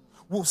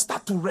 Will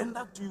start to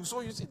render to you. So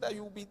you see that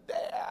you'll be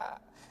there.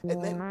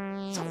 And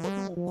then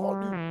somebody will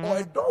call you, or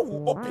a door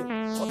will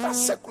open for that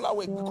secular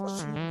work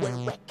because you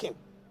were working.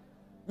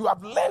 You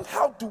have learned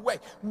how to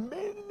work.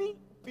 Many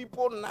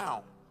people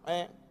now,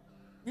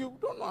 you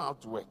don't know how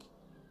to work.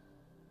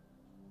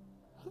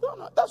 You don't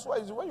know. That's why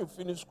when you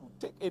finish school,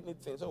 take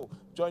anything. So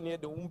join here,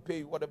 they won't pay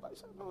you, whatever. I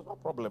said, no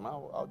problem.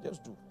 I'll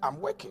just do. I'm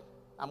working.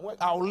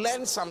 I'll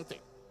learn something.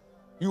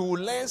 You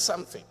will learn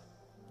something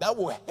that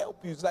will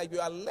help you. It's like you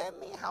are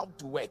learning how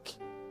to work.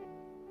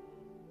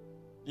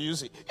 Do you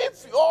see?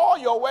 If all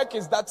your work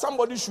is that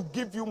somebody should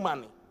give you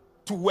money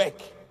to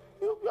work,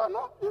 you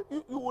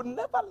will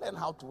never learn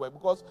how to work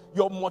because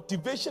your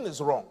motivation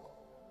is wrong.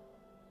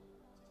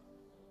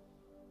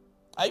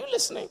 Are you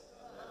listening?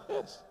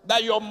 Yes.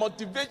 That your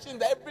motivation,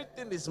 that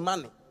everything is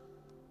money.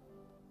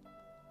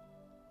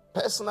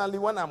 Personally,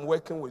 when I'm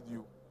working with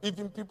you,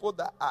 even people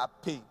that are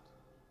paid,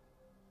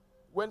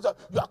 when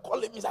you are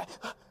calling me, like,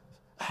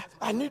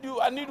 I need you,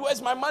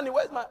 where's my money?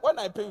 When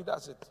I pay you,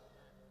 that's it.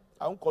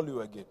 I won't call you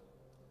again.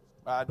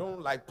 But I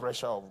don't like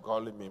pressure of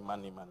calling me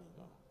money. No.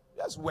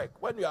 Just work.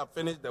 When you have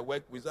finished the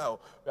work, we have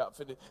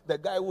finished. The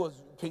guy who was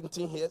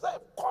painting here,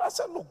 I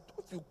said, look,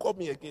 if you call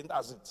me again,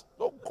 that's it.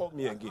 Don't call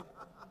me again.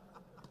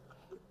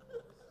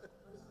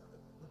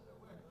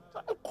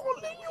 I'm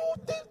calling you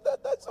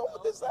that's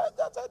all this.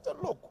 That's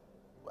look.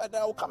 And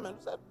I'll come and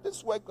say,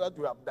 this work that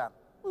you have done,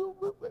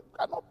 we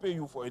cannot pay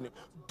you for any.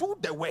 Do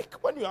the work.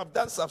 When you have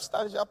done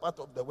substantial part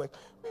of the work,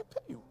 we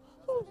pay you.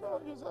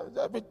 So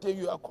every day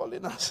you are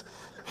calling us.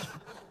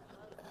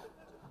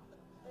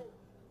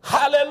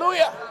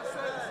 Hallelujah.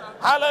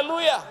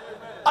 Hallelujah.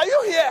 Are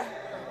you here?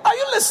 Are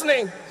you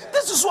listening?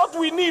 This is what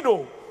we need,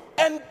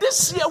 And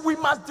this year we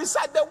must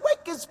decide. The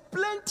work is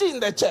plenty in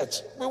the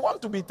church. We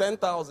want to be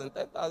 10,000.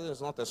 10,000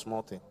 is not a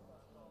small thing.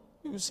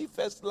 You see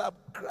First Lab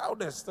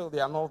crowded still, they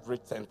are not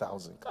reached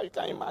 10,000. You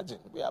can imagine.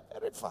 We are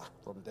very far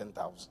from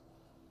 10,000.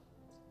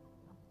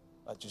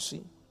 But you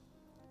see,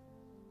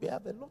 we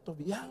have a lot of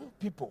young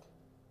people.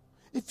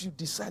 If you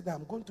decide that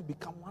I'm going to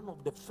become one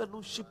of the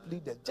fellowship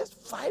leaders, just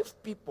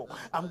 5 people,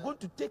 I'm going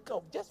to take care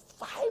of just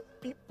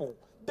 5 people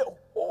the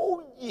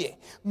whole year.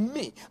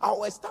 Me,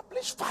 I'll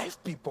establish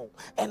 5 people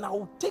and I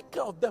will take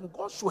care of them.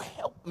 God should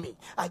help me.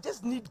 I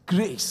just need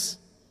grace.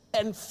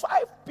 And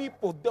 5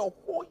 people the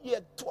whole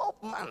year,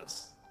 12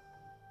 months.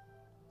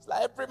 It's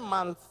like every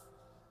month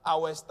I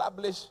will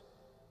establish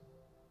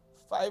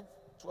 5.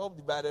 12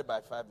 divided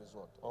by 5 is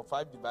what? Or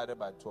 5 divided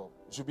by 12.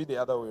 It should be the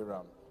other way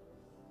around.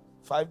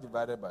 5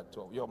 divided by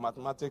 12. Your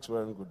mathematics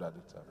weren't good at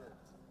the time.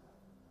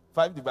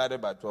 5 divided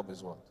by 12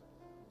 is what?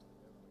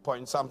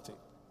 Point something.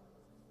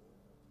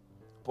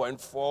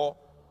 0.4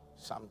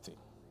 something.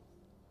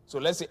 So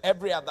let's say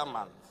every other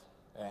month,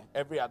 you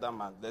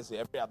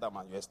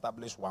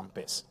establish 1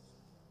 person.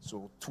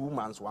 So 2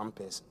 months, 1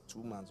 person.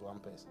 2 months, 1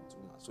 person. 2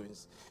 months. So in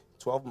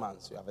 12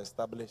 months, you have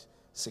established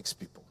 6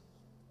 people.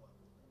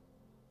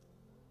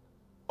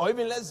 Or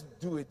even let's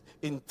do it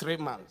in 3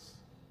 months.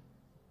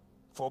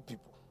 4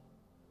 people.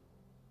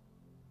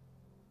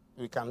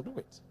 We can do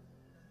it.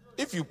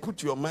 If you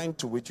put your mind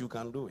to it, you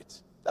can do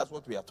it. That's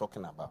what we are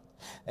talking about.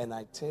 And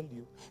I tell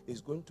you,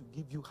 it's going to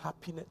give you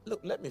happiness.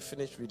 Look, let me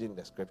finish reading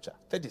the scripture.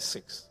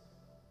 36.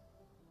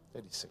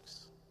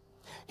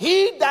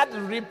 He that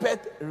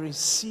reapeth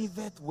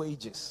receiveth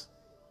wages.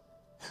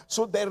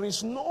 So there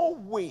is no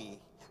way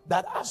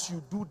that as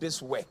you do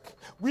this work,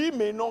 we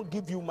may not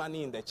give you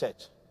money in the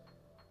church.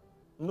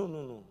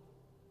 No.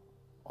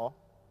 Oh?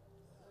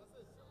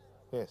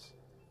 Yes.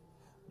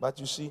 But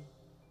you see,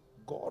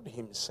 God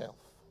himself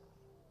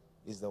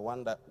is the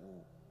one that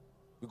will.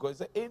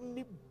 Because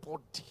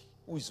anybody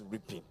who is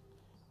reaping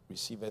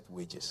receiveth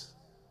wages.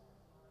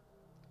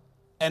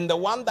 And the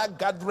one that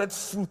gathereth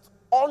fruit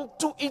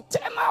unto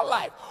eternal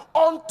life.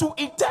 Unto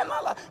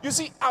eternal life. You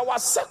see, our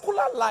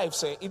secular life,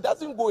 it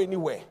doesn't go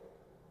anywhere.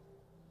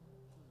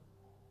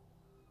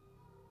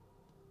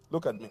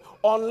 Look at me.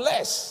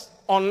 Unless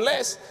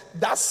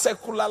that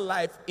secular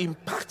life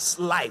impacts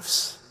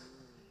lives.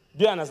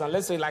 Do you understand?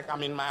 Let's say like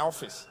I'm in my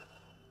office.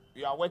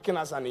 You are working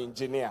as an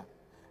engineer.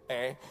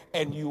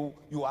 And you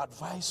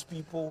advise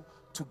people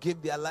to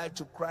give their life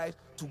to Christ,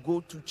 to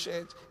go to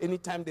church.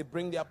 Anytime they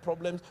bring their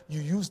problems,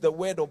 you use the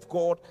word of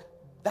God.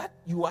 That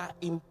you are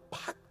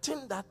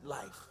impacting that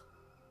life.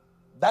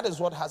 That is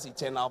what has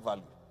eternal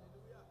value.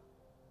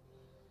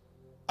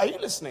 Are you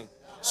listening?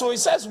 So it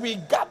says we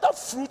gather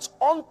fruits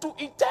unto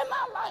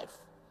eternal life.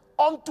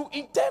 Unto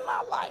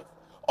eternal life.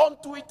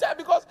 Unto eternal.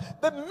 Because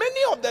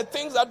many of the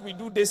things that we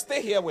do, they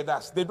stay here with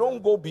us. They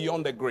don't go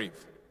beyond the grave.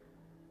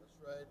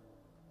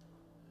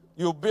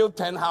 You build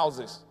 10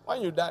 houses.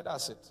 When you die,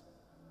 that's it.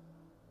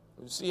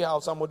 You see how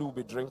somebody will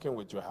be drinking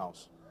with your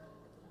house.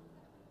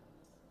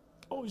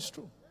 Oh, it's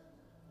true.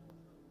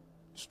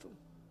 It's true.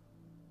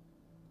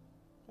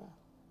 Yeah.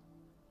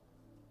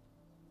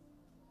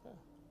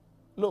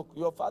 Look,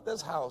 your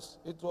father's house,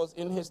 it was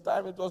in his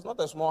time, it was not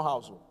a small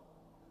house.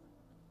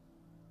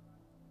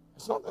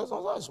 It's not a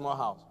small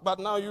house. But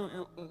now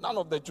none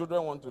of the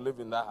children want to live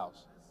in that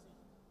house.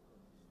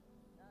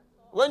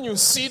 When you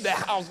see the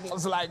house,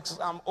 it's like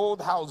some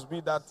old house be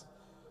that,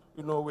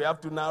 we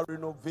have to now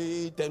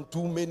renovate and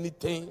too many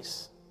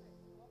things.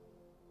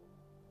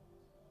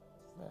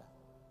 Yeah.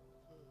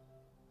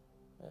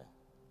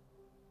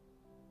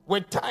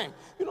 With time.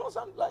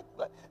 Some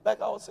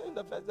like I was saying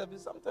the first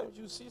service, sometimes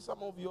you see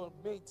some of your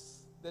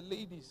mates, the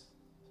ladies,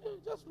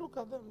 you just look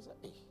at them and say,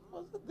 hey,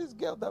 was it this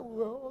girl that we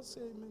were all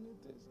saying many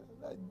things?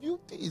 Like,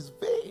 beauty is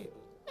vain.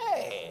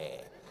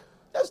 Hey,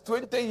 just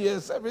 20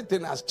 years,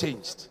 everything has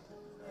changed.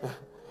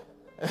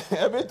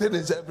 Everything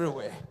is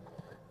everywhere.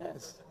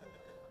 Yes.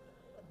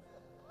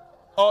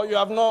 Oh, you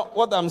have not,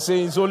 what I'm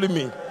saying is only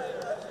me.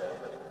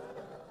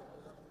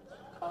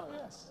 Oh,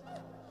 yes.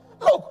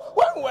 Look,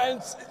 when we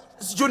went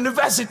to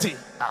university,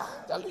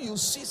 you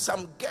see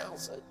some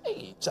girls,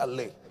 hey,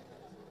 Charlie,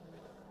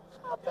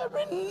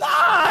 very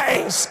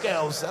nice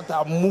girls that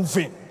are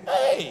moving.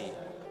 Hey.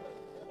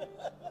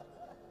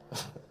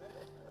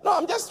 No,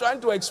 I'm just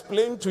trying to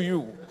explain to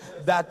you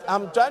that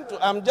I'm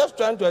just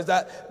trying to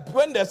that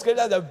when the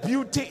scripture that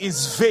beauty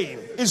is vain,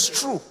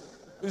 it's true.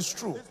 It's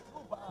true.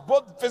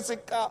 Both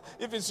physical,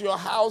 if it's your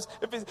house,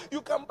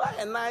 you can buy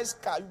a nice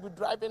car, you'll be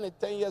driving it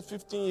 10 years,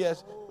 15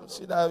 years, you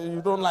see that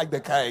you don't like the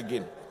car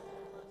again.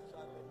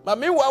 But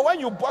meanwhile, when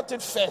you bought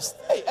it first,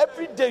 hey,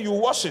 every day you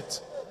wash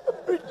it.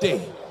 Every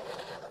day.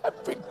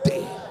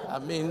 I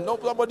mean,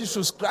 nobody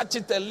should scratch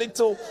it a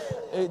little.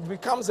 It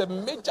becomes a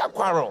major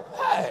quarrel.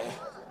 Hey.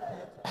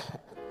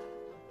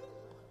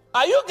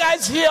 Are you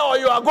guys here or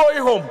you are going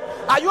home?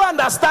 Are you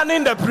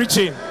understanding the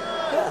preaching?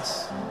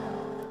 Yes.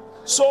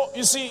 So,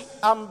 you see,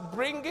 I'm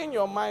bringing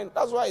your mind.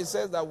 That's why it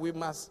says that we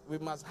must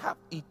have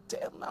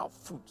eternal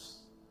fruits.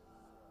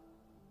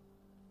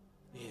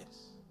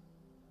 Yes.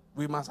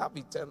 We must have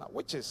eternal,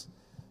 which is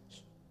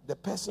the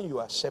person you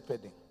are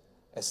shepherding,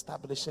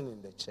 establishing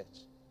in the church.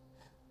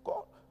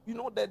 You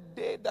know, the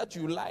day that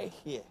you lie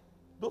here,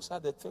 those are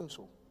the things.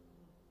 So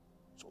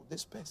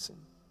this person,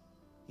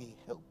 he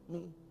helped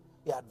me.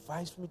 He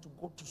advised me to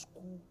go to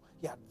school.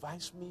 He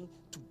advised me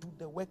to do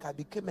the work. I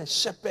became a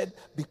shepherd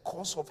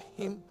because of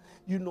him,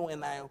 you know,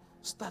 and I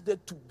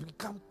started to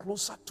become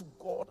closer to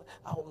God.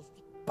 I was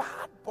a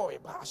bad boy,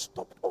 but I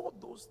stopped all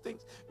those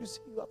things. You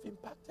see, you have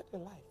impacted a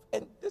life.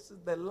 And this is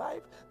the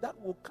life that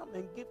will come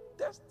and give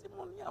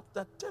testimony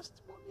after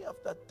testimony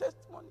after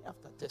testimony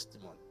after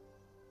testimony.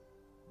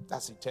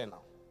 That's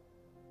eternal.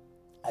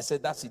 I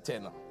said that's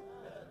eternal.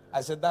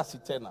 I said that's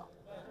eternal.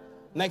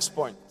 Next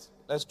point.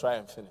 Let's try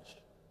and finish.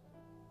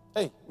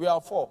 Hey, we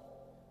are 4.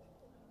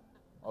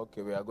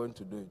 Okay, we are going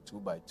to do it 2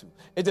 by 2.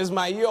 It is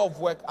my year of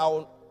work.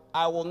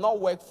 I will not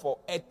work for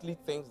earthly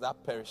things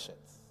that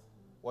perisheth.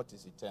 What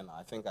is eternal?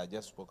 I think I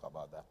just spoke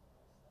about that.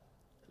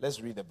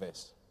 Let's read the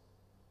verse.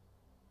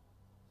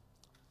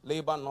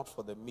 Labor not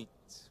for the meat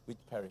which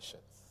perisheth,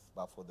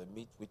 but for the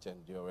meat which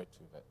endureth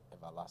to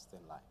everlasting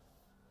life,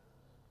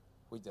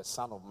 which the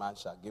Son of Man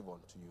shall give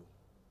unto you.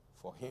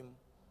 For him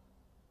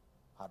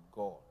had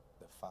God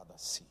the Father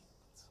sealed.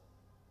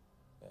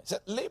 He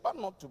said, labor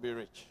not to be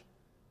rich,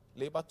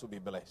 labor to be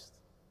blessed.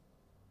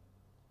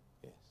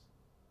 Yes.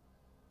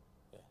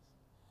 Yes.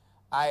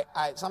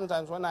 I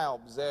sometimes when I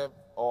observe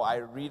or I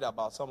read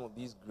about some of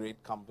these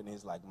great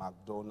companies like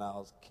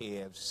McDonald's,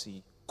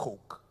 KFC,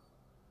 Coke.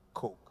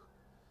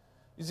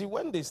 You see,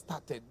 when they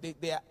started,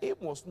 their aim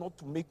was not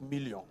to make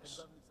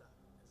millions.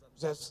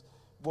 Just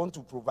want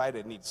to provide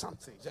a need,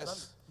 something.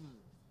 Just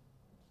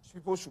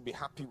people should be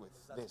happy with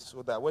this,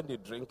 so that when they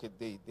drink it,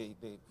 they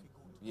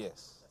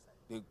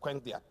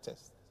quench their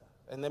thirst.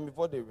 And then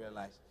before they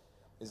realize,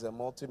 it's a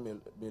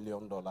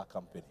multi-million-dollar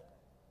company.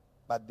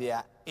 But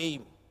their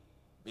aim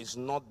is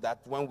not that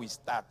when we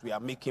start, we are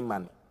making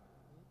money.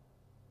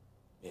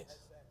 Yes.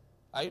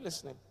 Are you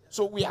listening?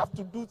 So we have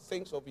to do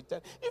things of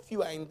eternity. If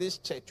you are in this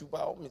church, you by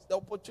all means, the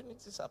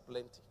opportunities are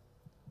plenty.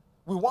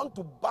 We want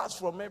to bus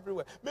from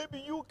everywhere.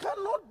 Maybe you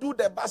cannot do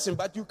the busing,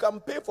 but you can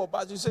pay for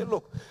bus. You say,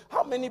 look,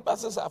 how many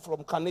buses are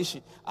from Qodesh?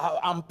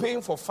 I'm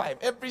paying for 5.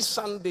 Every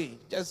Sunday,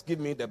 just give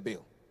me the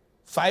bill.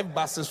 5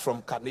 buses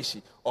from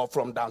Qodesh or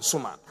from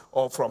Dansuman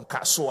or from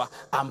Kasua.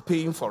 I'm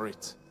paying for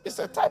it. It's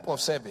a type of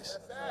service.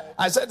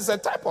 I said it's a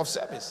type of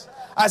service.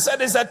 I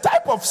said it's a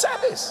type of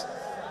service.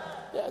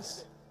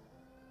 Yes.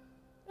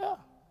 Yeah.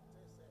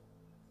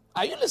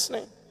 Are you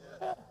listening?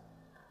 Yeah.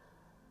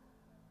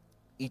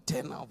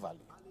 Eternal value.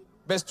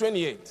 Verse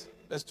 28.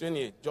 Verse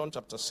 28. John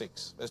chapter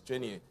 6. Verse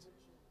 28.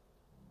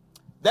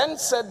 Then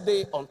said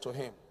they unto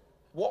him,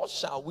 what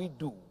shall we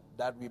do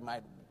that we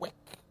might work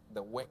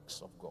the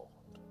works of God?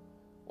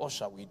 What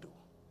shall we do?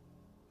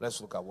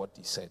 Let's look at what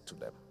he said to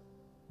them.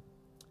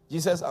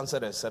 Jesus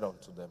answered and said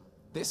unto them,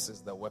 this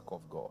is the work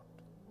of God.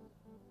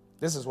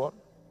 This is what?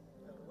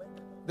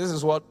 This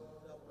is what?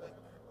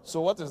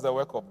 So what is the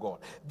work of God?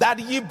 That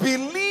ye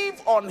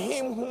believe on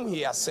him whom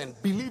he has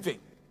sent. Believing.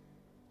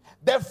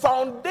 The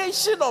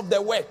foundation of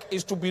the work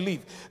is to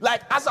believe.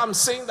 Like as I'm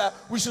saying that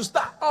we should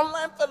start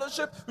online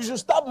fellowship, we should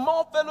start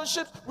more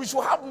fellowships, we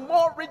should have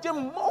more region,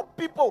 more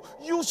people.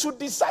 You should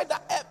decide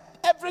that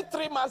every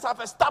 3 months I've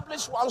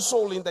established one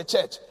soul in the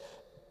church.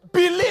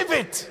 Believe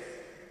it.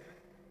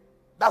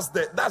 That's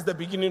the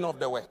beginning of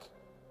the work.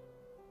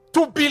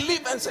 To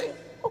believe and say,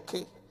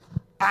 okay,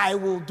 I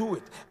will do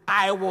it.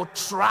 I will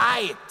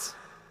try it.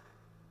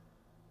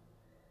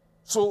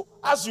 So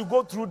as you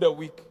go through the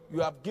week,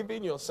 you have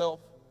given yourself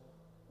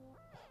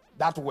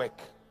that work.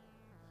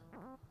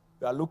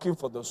 You are looking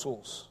for the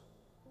souls.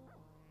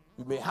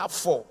 You may have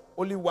 4,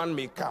 only 1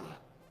 may come.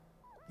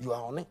 You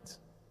are on it.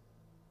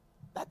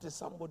 That is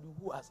somebody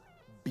who has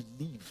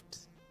believed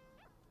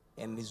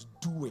and is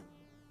doing.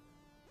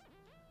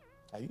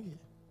 Are you here?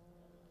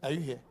 Are you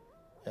here?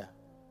 Yeah.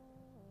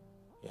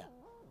 Yeah.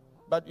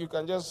 But you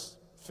can just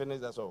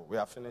finish that. So we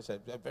have finished a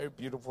very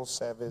beautiful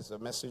service. The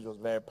message was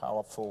very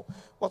powerful.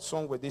 What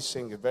song were they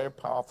singing? A very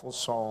powerful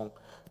song,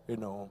 you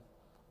know.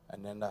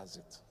 And then that's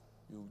it.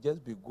 You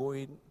just be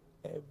going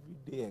every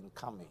day and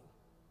coming,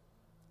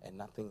 and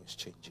nothing is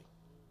changing.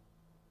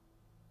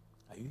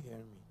 Are you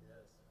hearing me?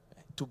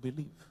 Yes. To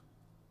believe.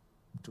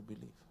 To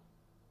believe.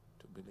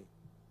 To believe.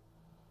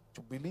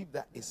 To believe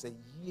that it's a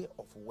year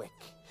of work.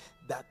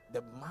 That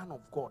the man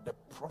of God, the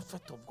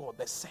prophet of God,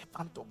 the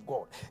servant of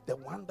God, the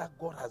one that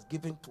God has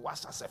given to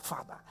us as a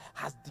father,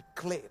 has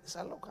declared. He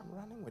said, look, I'm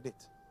running with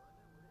it.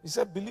 He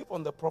said, believe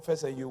on the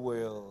prophets and you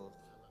will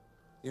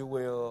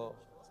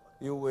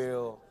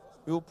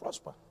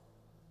prosper.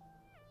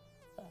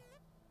 Yeah.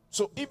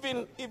 So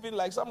even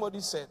like somebody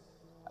said,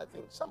 I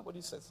think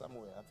somebody said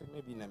somewhere, I think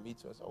maybe in a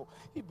meeting, oh,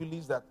 he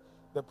believes that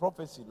the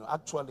prophecy,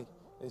 actually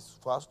is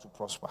for us to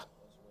prosper.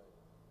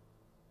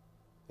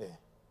 Yeah.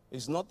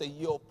 It's not a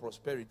year of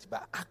prosperity,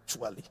 but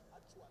actually,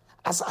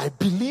 as I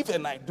believe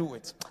and I do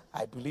it,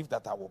 I believe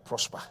that I will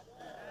prosper.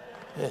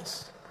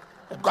 Yes.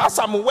 Because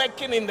I'm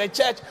working in the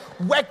church,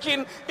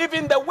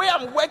 even the way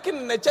I'm working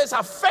in the church,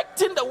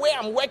 affecting the way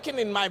I'm working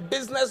in my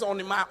business or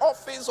in my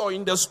office or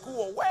in the school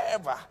or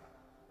wherever.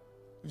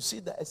 You see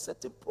that a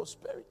certain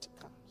prosperity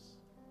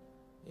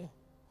comes.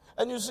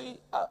 And you see,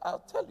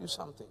 I'll tell you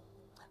something.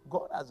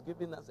 God has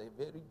given us a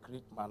very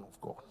great man of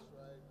God.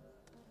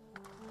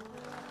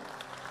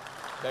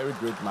 Very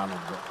great man of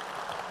God.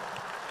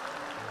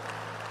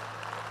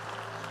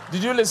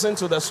 Did you listen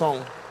to the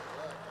song?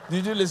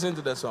 Did you listen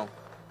to the song?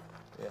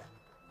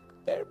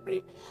 Yeah.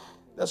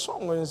 The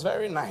song is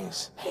very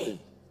nice.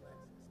 Hey.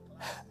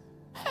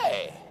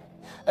 Hey.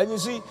 And you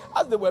see,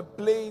 as they were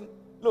playing,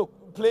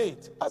 look, play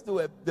it. As they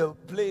were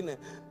playing it,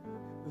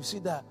 you see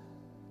that,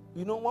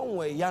 you know, when we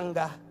were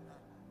younger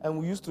and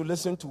we used to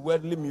listen to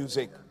worldly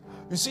music,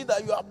 you see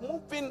that you are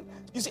moving,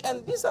 you see,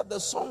 and these are the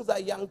songs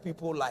that young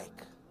people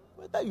like,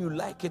 whether you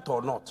like it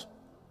or not.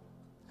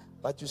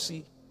 But you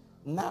see,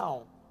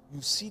 now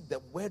you see the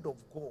word of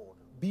God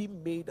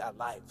being made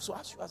alive. So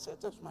as you are saying,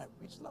 that's my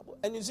reasonable.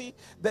 And you see,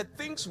 the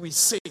things we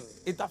sing,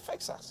 it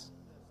affects us.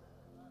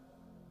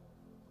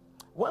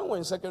 When we were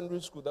in secondary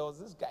school, there was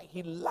this guy,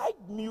 he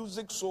liked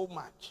music so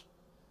much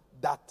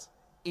that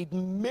it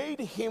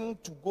made him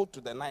to go to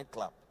the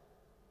nightclub.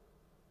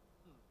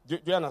 Do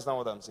you understand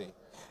what I'm saying?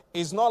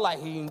 It's not like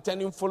he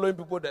intending following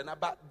people,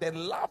 but the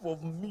love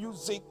of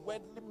music,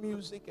 worldly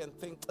music and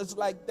things. It's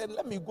like, then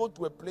let me go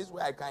to a place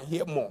where I can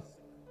hear more.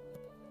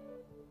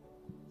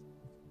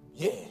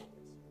 Yeah.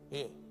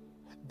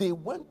 They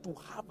went to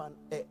have an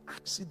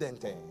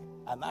accident.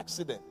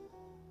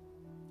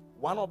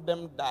 One of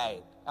them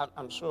died.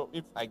 I'm sure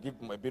if I give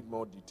them a bit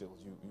more details,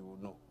 you will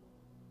know.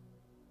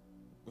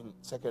 In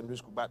secondary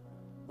school, but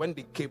when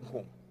they came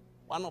home,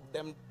 one of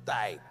them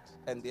died,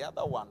 and the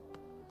other one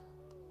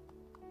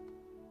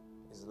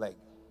is leg.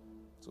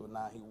 So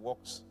now he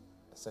walks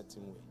a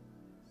certain way.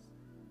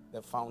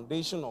 The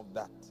foundation of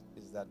that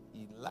is that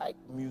he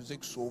liked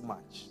music so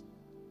much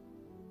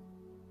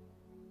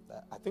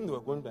that I think they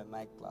were going to a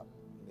nightclub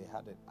and they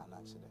had an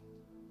accident.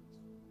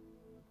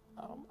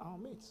 Our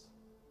mates,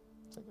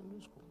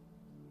 secondary school.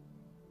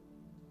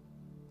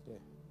 Yeah.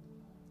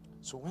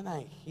 So when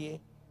I hear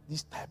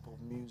this type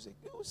of music,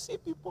 you see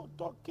people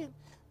talking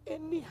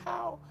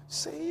anyhow,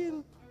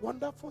 saying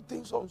wonderful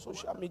things on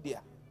social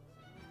media.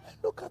 And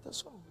look at the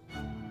song.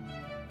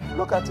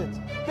 Look at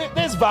it.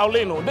 This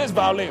violin.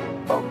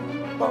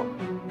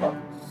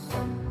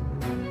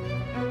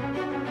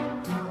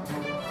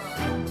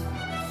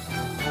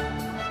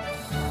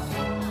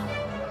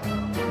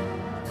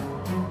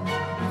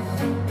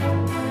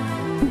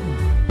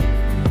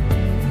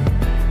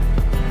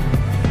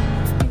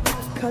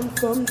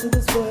 Conform to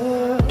this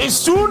world.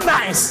 It's too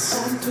nice.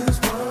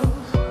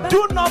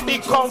 Do not be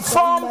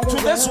conformed to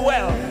this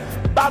world,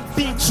 but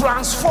be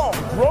transformed.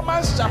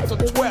 Romans chapter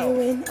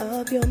 12.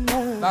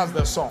 That's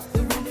the song.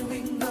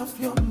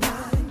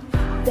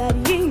 That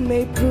ye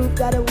may prove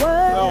that a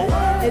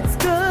word, it's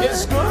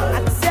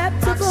good,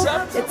 acceptable,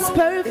 it's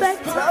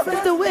perfect,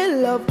 it's the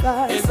will of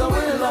God. It's the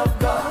will of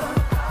God.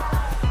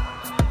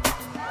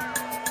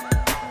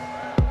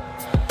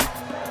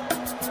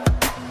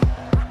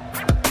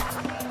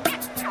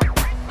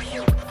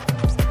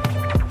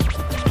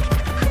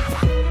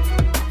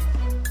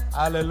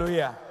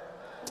 Hallelujah.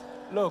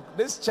 Look,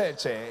 this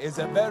church is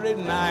a very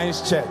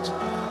nice church.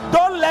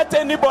 Don't let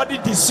anybody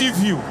deceive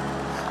you.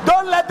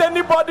 Don't let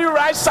anybody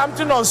write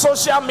something on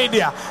social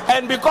media,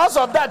 and because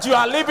of that you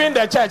are leaving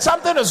the church.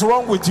 Something is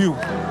wrong with you.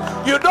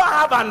 You don't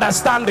have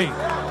understanding.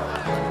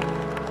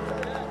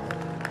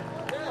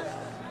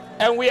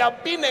 And we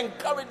have been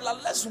encouraged,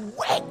 like, let's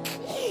work.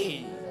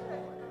 Hey.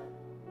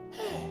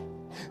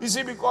 You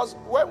see, because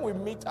when we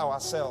meet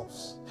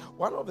ourselves,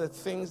 one of the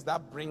things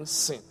that brings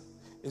sin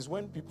is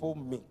when people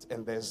meet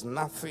and there's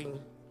nothing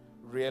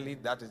really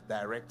that is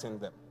directing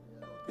them.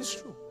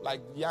 It's true. Like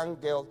young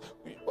girls,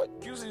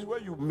 usually where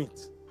you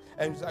meet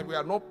and it's like we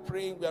are not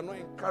praying, we are not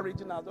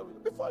encouraging ourselves.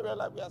 Before we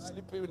realize we are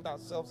sleeping with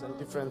ourselves and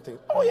different things.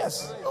 Oh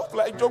yes, don't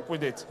fly joke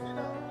with it.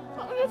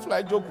 Don't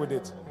fly joke with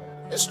it.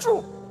 It's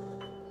true.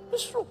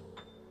 It's true.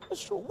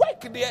 It's true.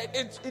 Work there,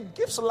 it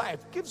gives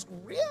life, gives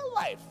real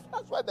life.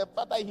 That's why the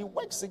father, he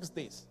works 6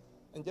 days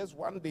and just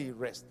one day he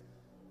rests.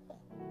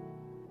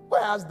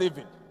 Whereas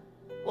David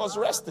was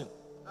resting.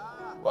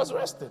 Was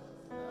resting.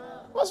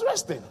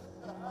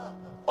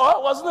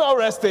 Or was not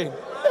resting?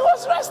 He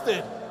was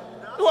resting.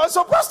 He was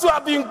supposed to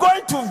have been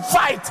going to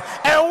fight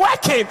and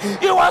working.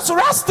 He was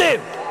resting.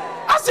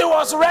 As he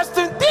was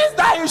resting, things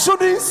that he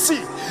shouldn't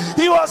see,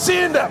 he was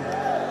seeing them.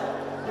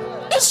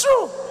 It's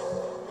true.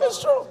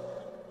 It's true.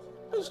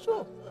 It's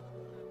true.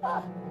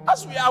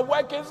 As we are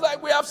working, it's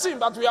like we have seen,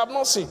 but we have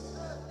not seen.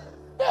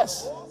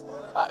 Yes.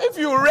 If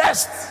you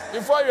rest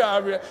before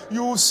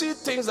you will see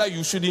things that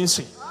you shouldn't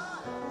see.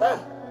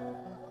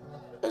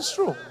 It's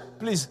true.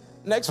 Please,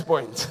 next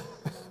point.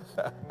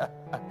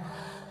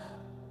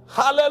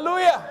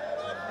 Hallelujah.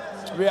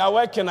 We are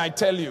working, I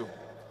tell you.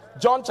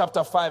 John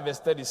chapter 5 verse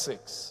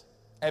 36.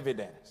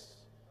 Evidence.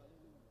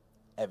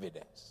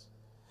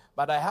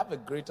 But I have a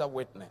greater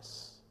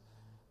witness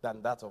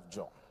than that of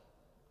John.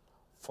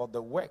 For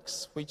the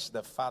works which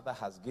the Father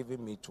has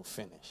given me to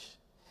finish,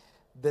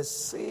 the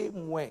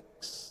same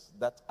works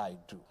that I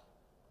do,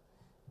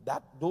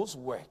 that those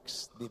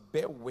works, they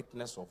bear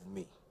witness of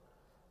me,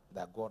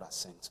 that God has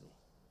sent me.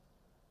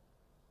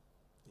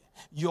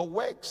 Your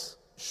works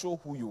show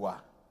who you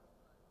are.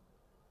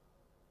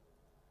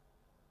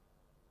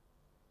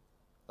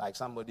 Like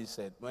somebody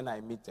said, when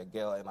I meet a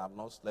girl and I've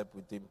not slept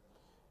with him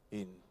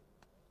in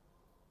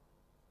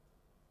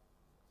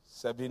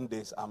 7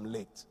 days, I'm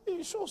late.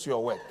 It shows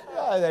your work.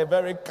 Yeah, a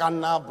very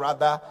carnal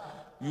brother,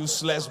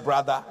 useless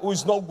brother, who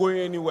is not going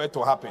anywhere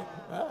to happen.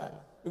 Yeah.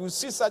 You will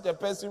see such a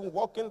person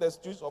walking the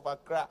streets of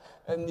Accra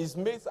and his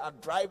mates are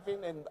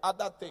driving and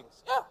other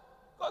things.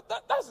 Yeah,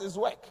 that's his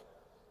work.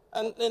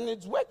 And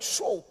his work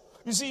show.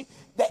 You see,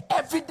 the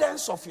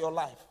evidence of your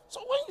life. So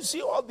when you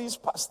see all these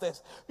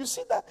pastors, you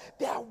see that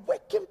they are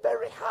working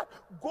very hard,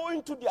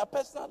 going to their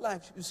personal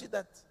lives. You see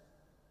that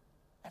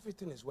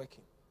everything is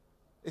working.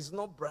 It's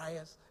not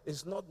briars,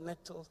 it's not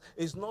nettles,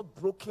 it's not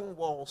broken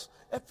walls.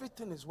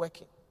 Everything is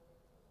working.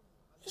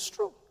 It's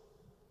true.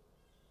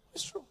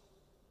 It's true.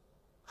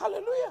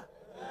 Hallelujah.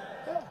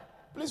 Yeah.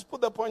 Please put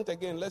the point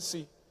again. Let's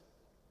see.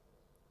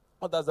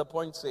 What does the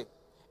point say?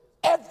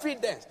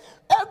 Evidence.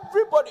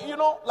 Everybody,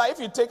 like if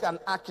you take an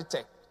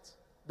architect,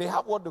 they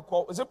have what they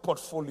call, is it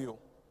portfolio?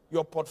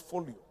 Your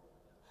portfolio.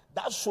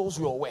 That shows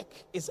your work.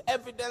 It's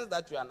evidence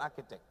that you're an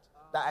architect.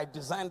 That I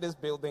designed this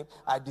building,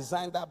 I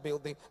designed that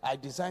building, I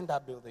designed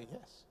that building.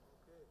 Yes.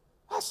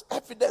 That's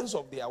evidence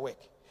of their work.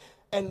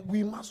 And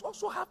we must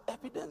also have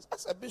evidence.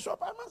 As a bishop,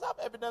 I must have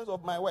evidence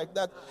of my work.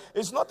 That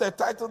it's not a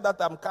title that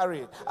I'm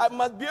carrying. I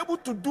must be able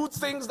to do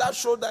things that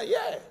show that,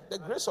 the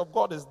grace of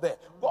God is there.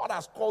 God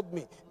has called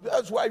me.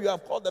 That's why you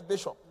have called the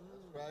bishop.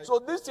 Right. So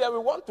this year we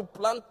want to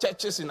plant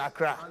churches in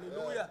Accra.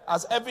 Hallelujah.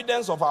 As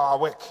evidence of our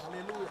work.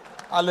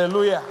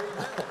 Hallelujah. Hallelujah.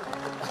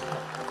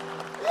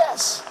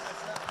 Yes.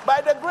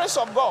 By the grace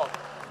of God.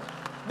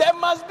 There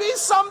must be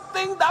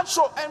something that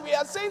shows. And we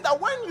are saying that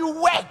when you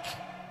work,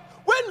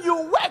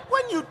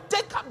 when you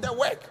take up the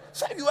work,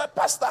 say you are a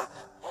pastor,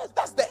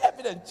 that's the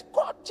evidence.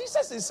 God,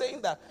 Jesus is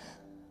saying that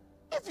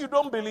if you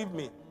don't believe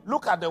me,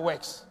 look at the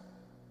works.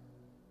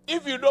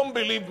 If you don't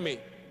believe me,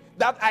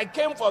 that I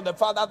came from the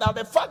Father, that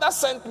the Father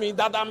sent me,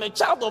 that I'm a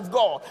child of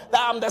God,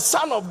 that I'm the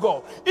Son of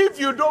God. If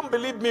you don't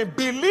believe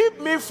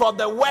me for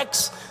the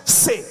works'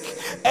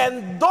 sake.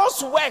 And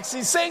those works,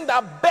 he's saying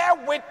that bear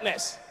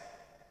witness,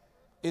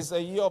 is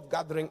a year of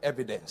gathering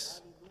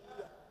evidence.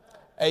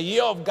 A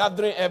year of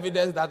gathering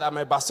evidence that I'm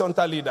a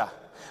Basanta leader,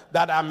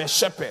 that I'm a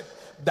shepherd,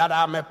 that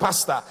I'm a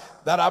pastor,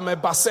 that I'm a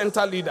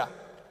Basanta leader.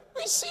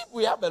 We see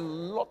we have a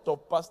lot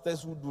of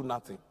pastors who do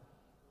nothing.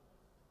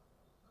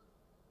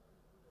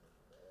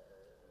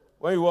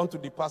 When you want to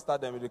de-pastor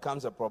them, it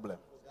becomes a problem.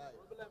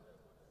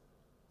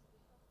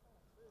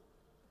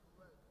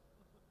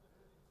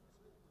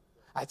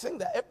 I think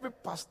that every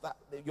pastor,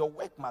 your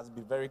work must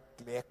be very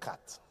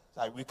clear-cut.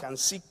 So we can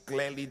see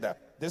clearly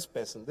that this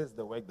person, this is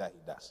the work that he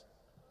does.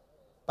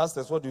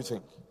 Pastors, what do you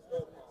think?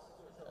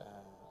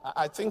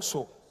 I think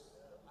so.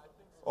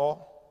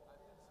 Or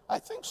I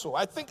think so.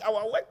 I think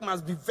our work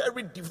must be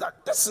very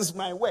different. This is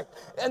my work.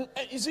 And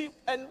you see,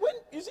 and when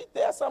you see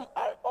there are some,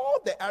 all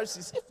the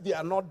RCs, if they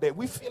are not there,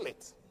 we feel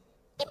it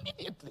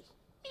immediately.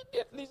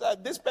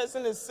 This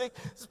person is sick.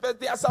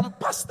 There are some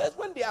pastors,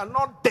 when they are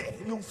not there,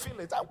 you feel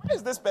it. Where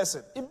is this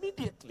person?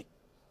 Immediately.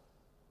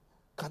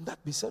 Can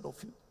that be said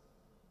of you?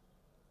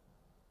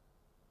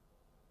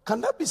 Can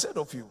that be said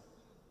of you?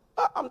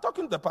 I'm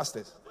talking to the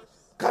pastors.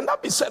 Can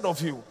that be said of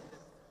you?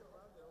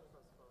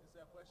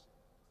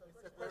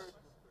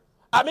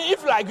 I mean,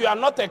 if like you are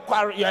not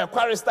you're a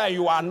chorister,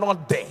 you are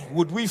not there,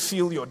 would we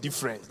feel your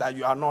difference that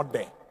you are not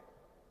there?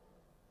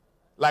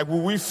 Like,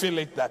 will we feel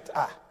it that,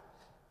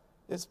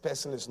 this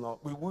person is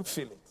not, we will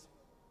feel it.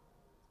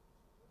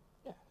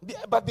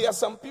 Yeah. But there are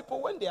some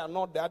people, when they are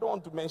not there, I don't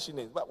want to mention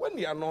it, but when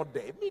they are not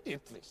there,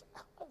 immediately,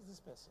 what's this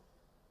person?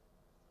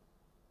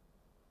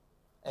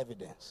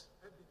 Evidence.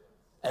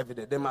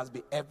 There must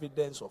be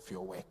evidence of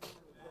your work.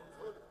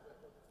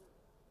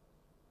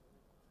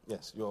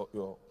 Yes,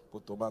 your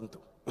potomanto.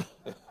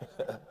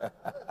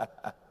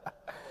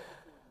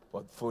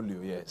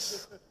 Portfolio,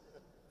 yes.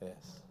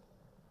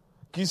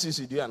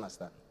 QCC, do you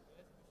understand?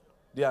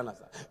 You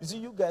see,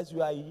 you guys,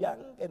 you are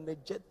young,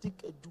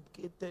 energetic,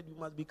 educated. You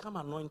must become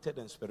anointed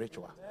and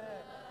spiritual.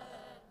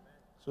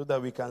 So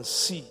that we can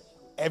see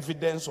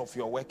evidence of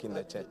your work in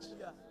the church.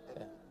 Yeah.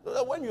 So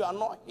that when you are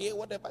not here,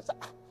 whatever, say,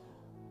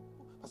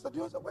 Pastor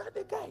Dion said, where are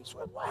the guys?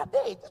 Where are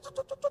they?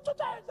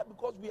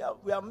 Because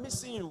we are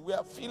missing you. We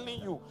are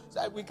feeling you.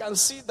 So we can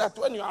see that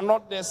when you are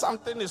not there,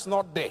 something is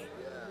not there.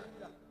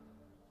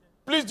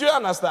 Please, do you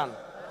understand?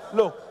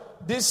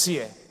 Look, this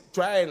year,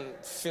 try and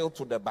fill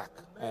to the back.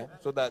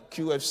 So that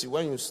QCC,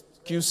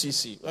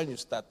 when you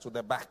start to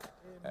the back.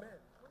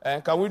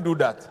 Can we do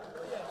that?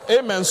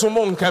 Amen. So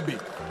Monkabi.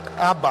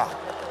 Abba.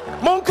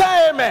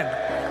 Monka,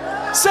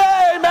 amen.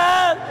 Say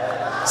amen.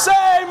 Say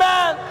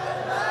amen.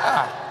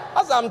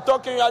 As I'm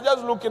talking, you are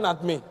just looking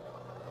at me.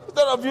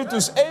 Instead of you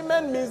to say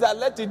amen means that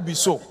let it be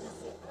so.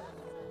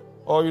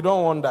 Or you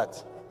don't want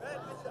that.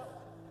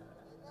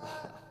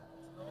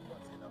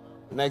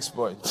 Next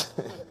point.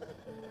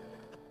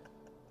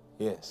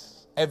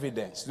 Yes.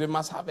 Evidence. We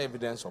must have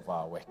evidence of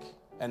our work.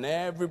 And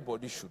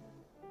everybody should.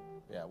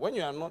 Yeah. Yeah, when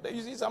you are not there,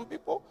 you see some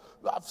people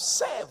who have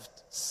served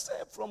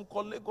from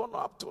Kolegon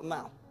up to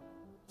now.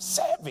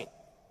 Serving.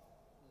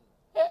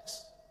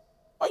 Yes.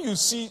 When you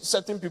see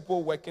certain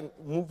people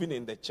moving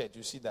in the church,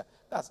 you see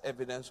that's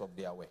evidence of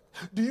their work.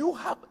 Do you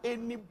have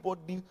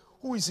anybody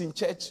who is in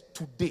church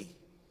today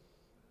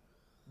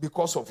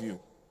because of you?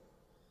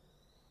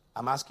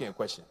 I'm asking a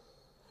question.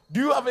 Do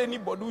you have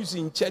anybody who is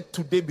in church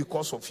today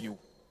because of you?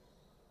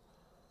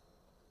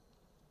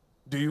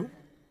 Do you?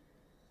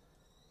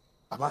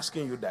 I'm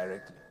asking you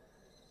directly.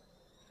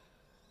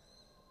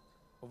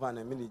 Over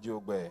a minute,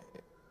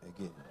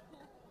 again.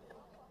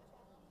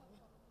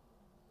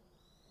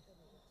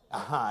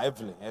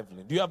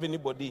 Evelyn. Do you have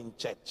anybody in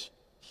church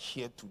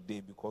here today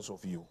because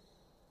of you?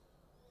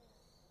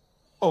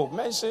 Oh,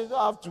 mention, you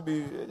don't have to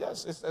be,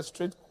 yes, it's a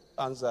straight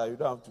answer. You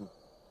don't have to.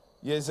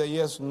 Yes, a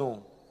yes,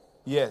 no.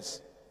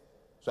 Yes.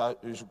 So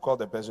you should call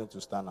the person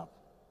to stand up.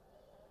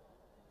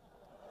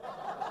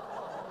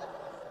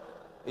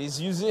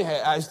 He's using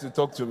her eyes to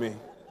talk to me.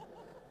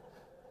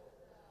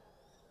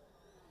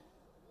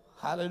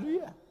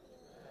 Hallelujah.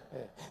 Yeah.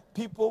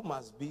 People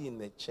must be in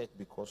the church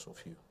because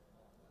of you.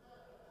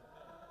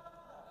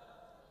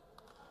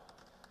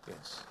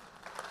 Yes.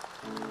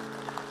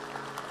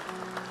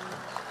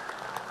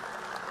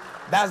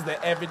 That's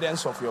the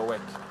evidence of your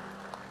work.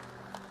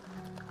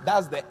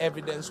 That's the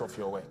evidence of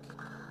your work.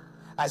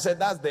 I said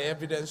that's the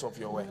evidence of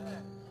your work.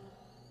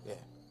 Yeah.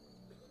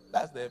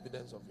 That's the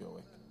evidence of your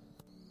work.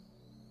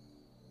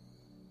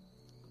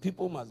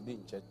 People must be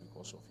in church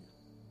because of you.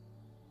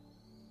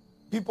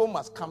 People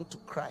must come to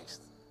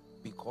Christ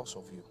because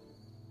of you.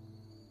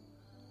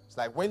 It's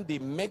like when they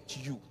met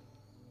you,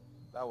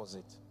 that was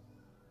it.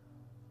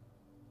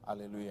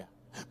 Hallelujah.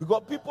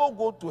 Because people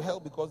go to hell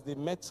because they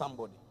met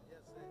somebody.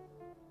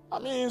 I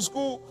mean, in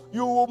school,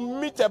 you will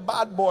meet a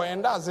bad boy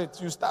and that's it.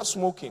 You start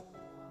smoking.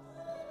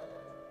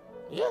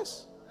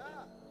 Yes.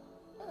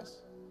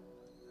 Yes.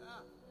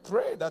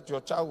 Pray that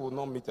your child will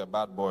not meet a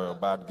bad boy or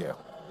bad girl.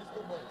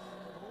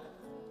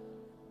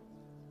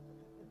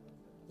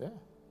 Yeah.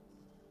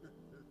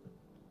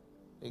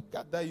 They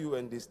gather you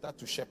and they start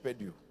to shepherd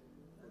you.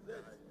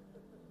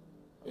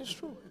 It's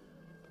true.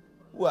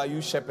 Who are you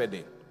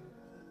shepherding?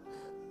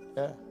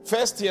 Yeah.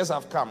 First years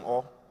have come,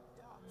 or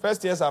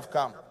first years have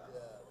come.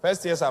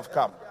 First years have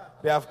come.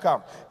 They have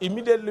come.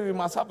 Immediately we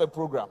must have a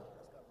program.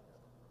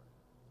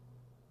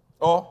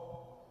 Or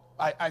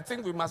I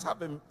think we must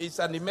have it's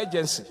an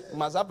emergency. We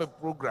must have a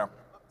program.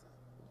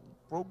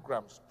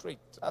 Program straight.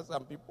 As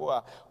some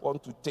people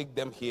want to take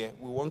them here,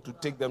 we want to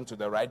take them to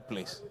the right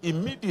place.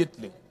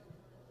 Immediately.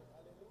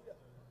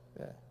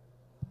 Yeah.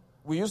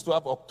 We used to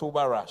have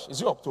October Rush.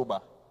 Is it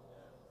October?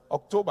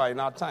 October in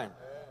our time.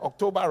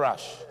 October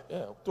Rush.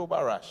 Yeah,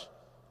 October Rush.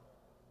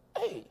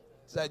 Hey,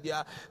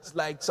 it's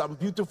like some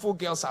beautiful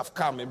girls have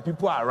come and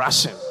people are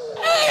rushing.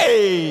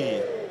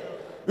 Hey!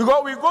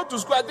 Because we go to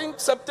school, I think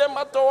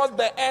September, towards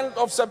the end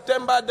of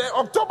September, the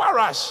October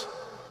Rush.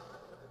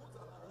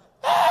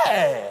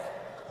 Hey!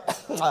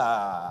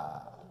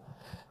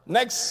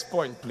 Next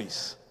point,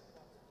 please.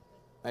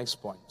 Next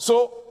point.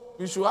 So,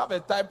 we should have a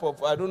type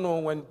of, I don't know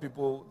when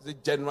people, is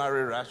it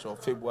January Rush or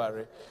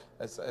February?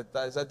 It's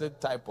a certain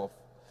type of.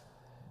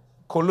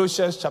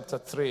 Colossians chapter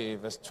 3,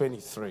 verse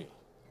 23.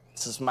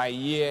 This is my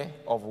year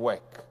of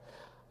work.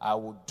 I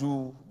will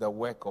do the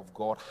work of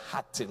God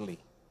heartily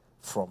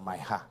from my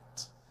heart.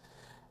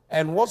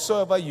 And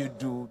whatsoever you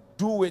do,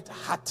 do it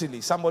heartily.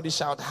 Somebody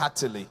shout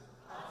heartily.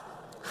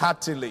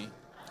 Heartily.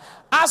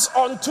 As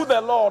unto the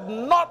Lord,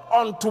 not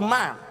unto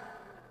man.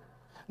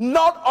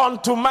 Not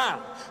unto man.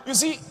 You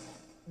see,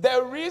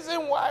 the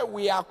reason why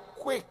we are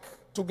quick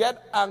to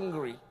get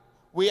angry,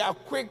 we are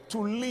quick to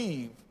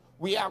leave,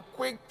 we are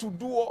quick to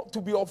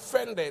be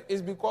offended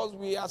is because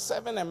we are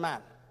serving a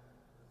man.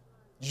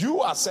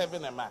 You are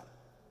serving a man.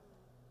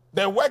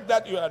 The work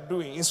that you are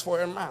doing is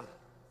for a man.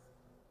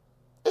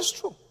 It's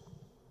true.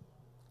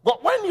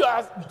 But when you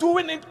are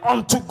doing it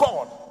unto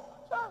God,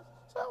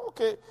 say,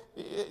 okay,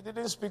 he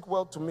didn't speak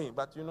well to me,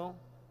 but you know,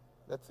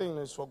 the thing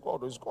is for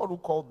God. It's God who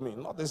called me,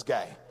 not this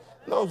guy.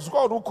 No, it's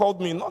God who called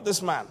me, not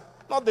this man.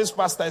 Not this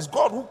pastor. It's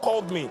God who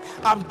called me.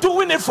 I'm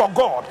doing it for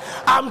God.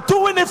 I'm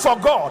doing it for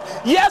God.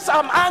 Yes,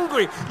 I'm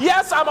angry.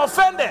 Yes, I'm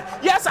offended.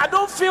 Yes, I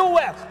don't feel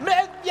well.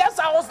 Yes,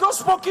 I was not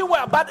speaking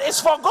well, but it's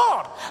for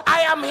God.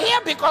 I am here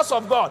because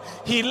of God.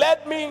 He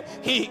led me.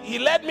 He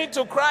led me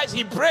to Christ.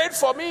 He prayed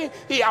for me.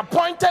 He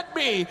appointed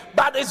me.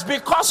 But it's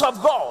because of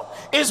God.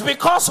 It's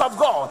because of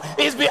God.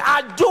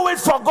 I do it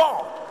for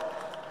God.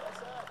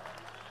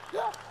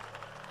 Yeah.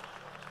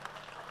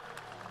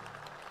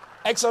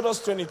 Exodus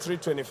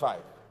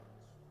 23:25.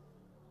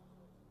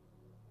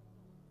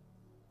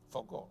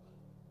 For God.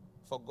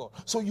 For God.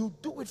 So you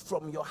do it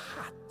from your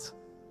heart.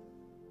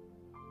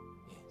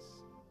 Yes.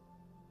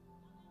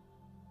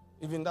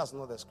 Even that's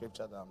not the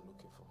scripture that I'm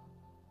looking for.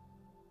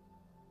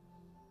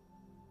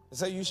 It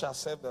says you shall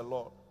serve the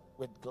Lord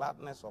with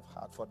gladness of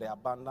heart for the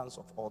abundance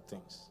of all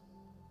things.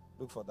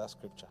 Look for that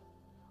scripture.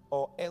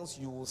 Or else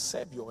you will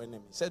serve your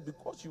enemy. It says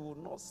because you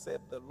will not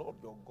serve the Lord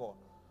your God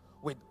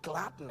with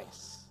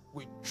gladness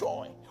with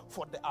joy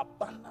for the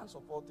abundance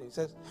of all things. It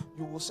says,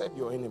 you will serve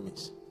your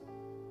enemies.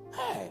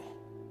 Hey.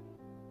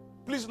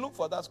 Please look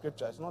for that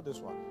scripture. It's not this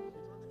one.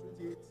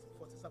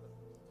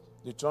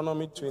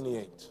 Deuteronomy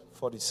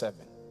 28:47.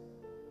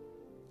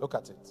 Look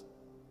at it.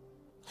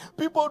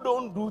 People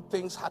don't do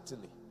things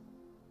heartily.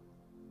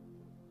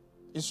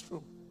 It's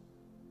true.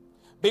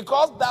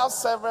 Because thou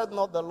servest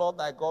not the Lord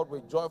thy God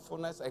with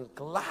joyfulness and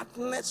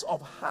gladness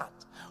of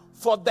heart,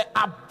 for the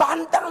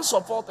abundance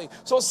of all things.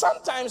 So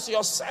sometimes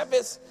your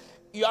service,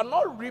 you are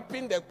not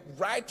reaping the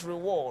right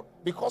reward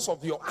because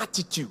of your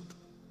attitude.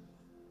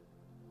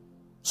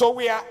 So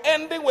we are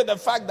ending with the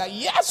fact that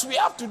yes, we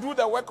have to do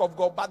the work of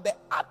God, but the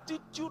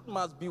attitude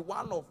must be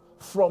one of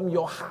from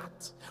your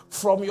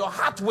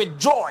heart with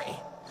joy.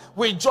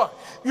 With joy.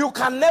 You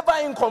can never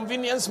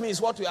inconvenience me, is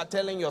what you are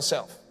telling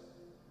yourself.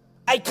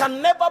 I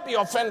can never be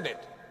offended.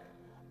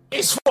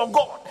 It's for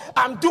God.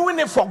 I'm doing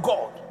it for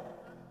God.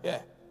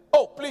 Yeah.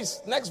 Oh,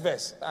 please, next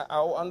verse.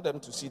 I want them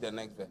to see the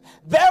next verse.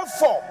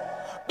 Therefore,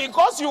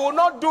 because you will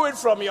not do it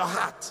from your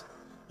heart,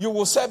 you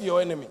will serve your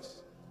enemies.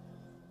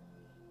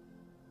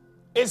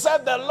 It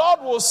said the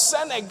Lord will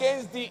send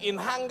against thee in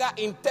hunger,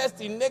 in thirst,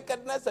 in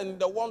nakedness, and in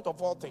the want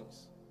of all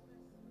things.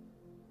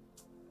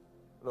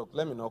 Look,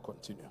 let me not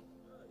continue.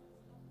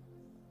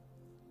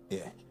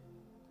 Yeah.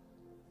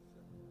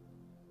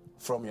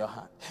 From your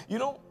heart. You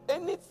know,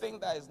 anything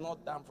that is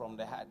not done from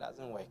the heart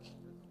doesn't work.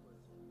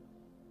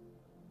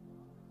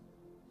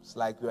 It's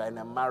like you are in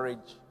a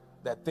marriage.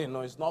 The thing,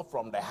 no, it's not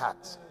from the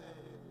heart.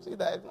 See,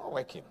 that is not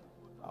working.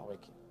 Not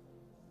working.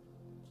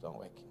 It's not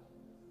working.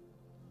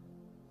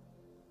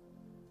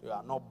 You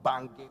are not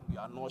banging, you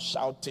are not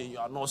shouting, you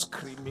are not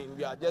screaming,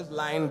 you are just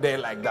lying there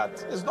like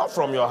that. It's not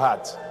from your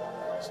heart.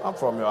 It's not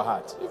from your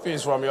heart. If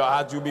it's from your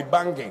heart, you'll be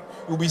banging,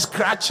 you'll be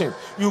scratching,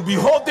 you'll be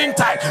holding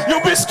tight,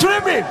 you'll be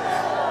screaming.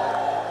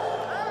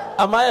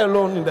 Am I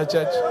alone in the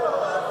church?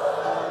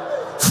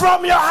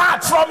 From your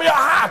heart, from your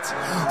heart,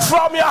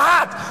 from your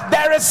heart.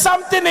 There is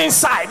something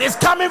inside. It's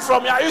coming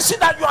from you. You see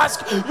that you are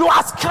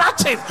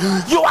scratching,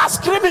 you are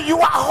screaming, you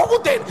are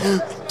holding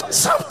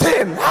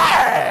something.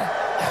 Hey.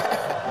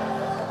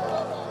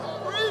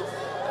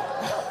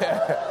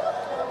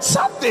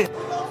 Something.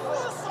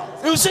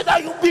 You see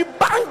that you'll be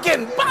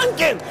banging.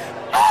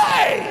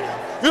 Hey,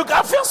 you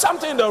can feel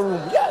something in the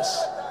room.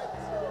 Yes.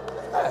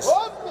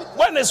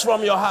 When it's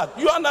from your heart,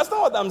 you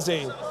understand what I'm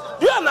saying?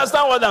 You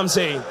understand what I'm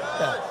saying?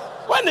 Yeah.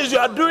 When is you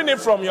are doing it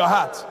from your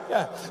heart?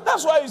 Yeah.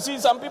 That's why you see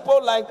some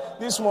people like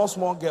these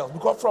small girls,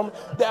 because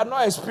they are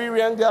not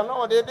experienced.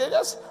 They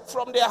just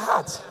from their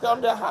heart.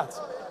 From their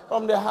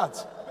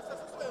heart.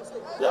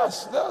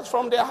 Yes, that's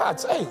from their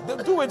hearts. Hey, they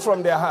do it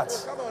from their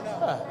hearts.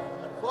 Yeah.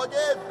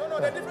 Forgive. No,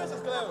 the difference is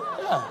clear.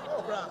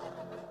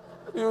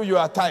 Yeah. You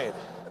are tired.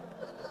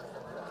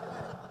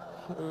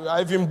 You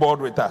are even bored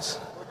with us.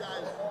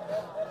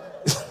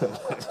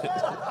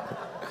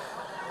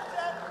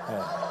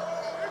 Yeah.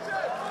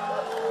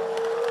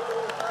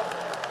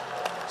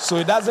 So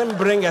it doesn't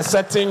bring a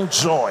certain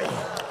joy.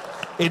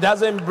 It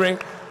doesn't bring...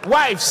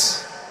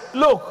 Wives,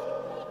 look,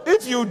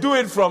 if you do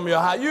it from your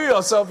heart, you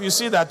yourself, you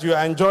see that you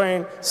are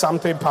enjoying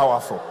something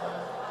powerful.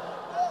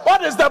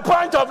 What is the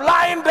point of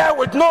lying there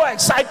with no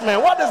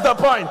excitement? What is the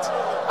point?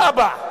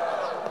 Abba.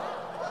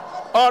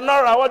 Or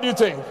Nora, what do you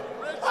think?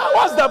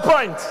 What's the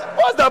point?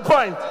 What's the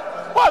point?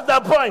 What's the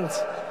point?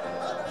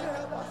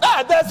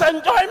 There's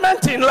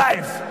enjoyment in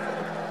life.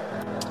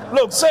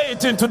 Look, say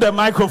it into the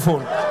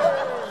microphone.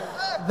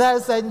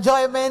 There's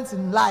enjoyment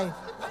in life.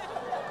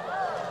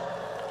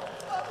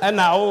 And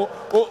now,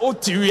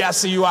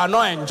 you are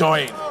not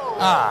enjoying.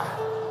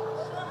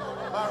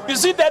 You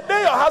see, the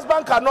day your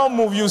husband cannot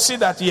move, you see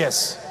that,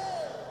 yes.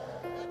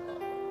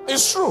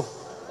 It's true.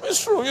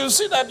 It's true. You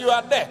see that you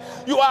are there.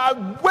 You are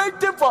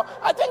waiting for...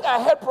 I think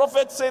I heard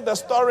prophet say the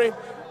story.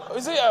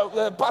 Is it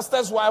a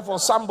pastor's wife or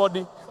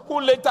somebody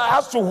who later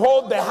has to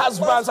hold the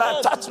husband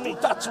and touch me.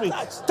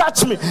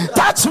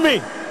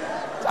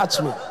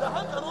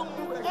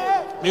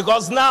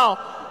 Because now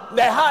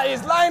the hand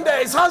is lying there,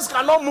 his hands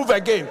cannot move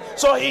again.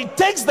 So he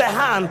takes the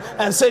hand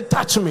and says,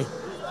 touch me.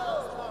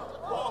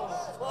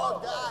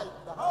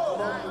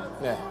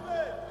 Yeah.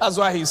 That's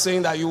why he's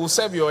saying that you will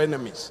serve your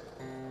enemies.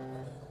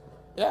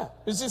 Yeah.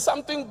 You see,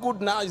 something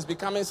good now is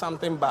becoming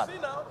something bad.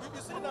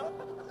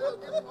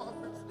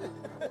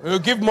 We'll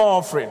give more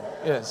offering.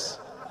 Yes.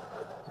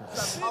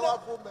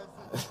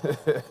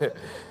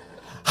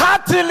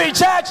 Heartily,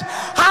 church,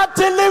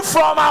 heartily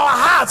from our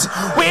hearts.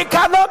 We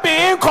cannot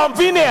be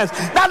inconvenienced.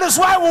 That is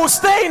why we'll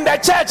stay in the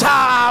church.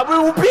 We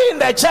will be in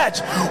the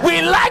church.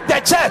 We like the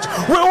church.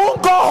 We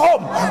won't go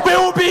home. We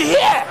will be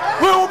here.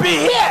 We will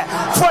be here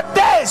for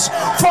days,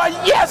 for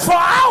years, for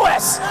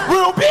hours.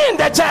 We will be in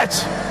the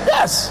church.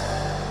 Yes.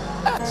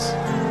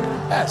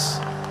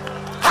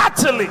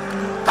 Heartily.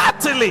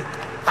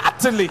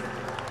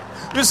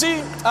 You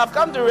see, I've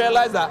come to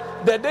realize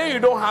that the day you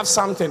don't have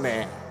something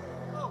there,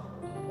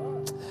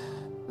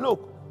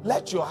 look,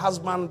 let your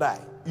husband die.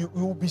 You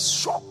will be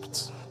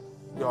shocked.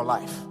 Your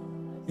life.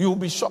 You'll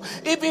be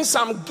shocked. Even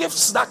some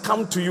gifts that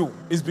come to you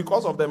is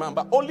because of the man,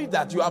 but only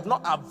that you have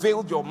not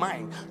availed your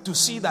mind to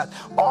see that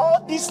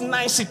all these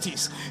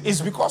niceties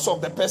is because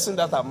of the person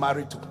that I'm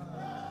married to.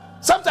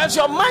 Sometimes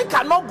your mind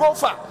cannot go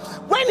far.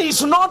 When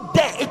he's not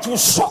there, it will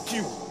shock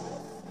you.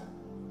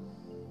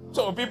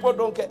 So people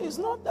don't care. It's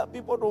not that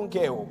people don't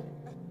care.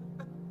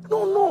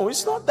 No,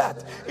 it's not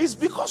that. It's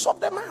because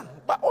of the man,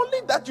 but only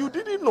that you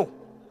didn't know.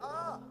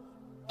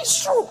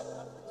 It's true.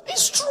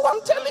 It's true.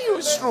 I'm telling you,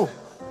 it's true.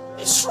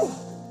 It's true.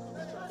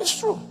 It's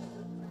true.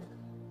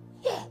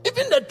 Yeah.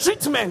 Even the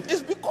treatment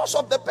is because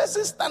of the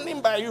person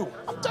standing by you.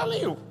 I'm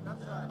telling you.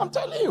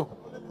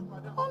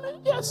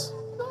 Yes.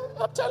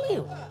 I'm telling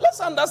you. Let's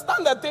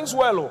understand the things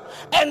well.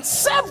 And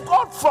serve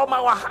God from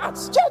our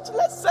hearts. Church,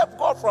 let's serve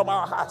God from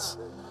our hearts.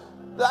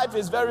 Life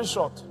is very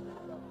short.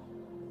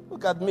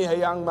 Look at me, a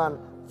young man,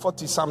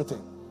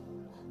 40-something.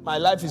 My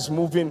life is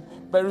moving.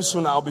 Very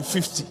soon I'll be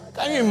 50.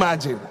 Can you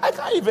imagine? I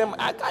can't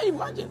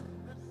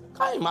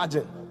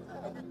imagine.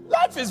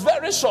 Life is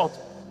very short.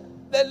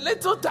 The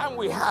little time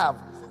we have,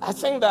 I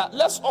think that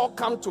let's all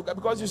come together.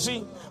 Because you see,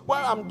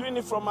 while I'm doing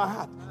it from my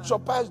heart,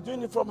 Bishop Pa is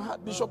doing it from my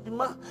heart, Bishop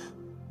Ima,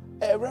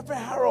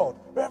 Reverend Harold,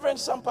 Reverend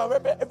Sampa,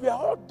 we are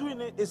all doing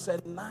it. It's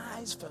a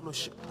nice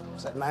fellowship.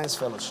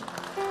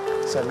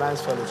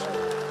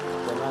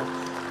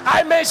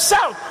 I may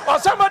shout, or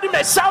somebody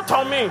may shout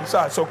on me.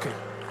 So it's okay.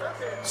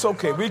 It's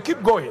okay. We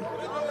keep going.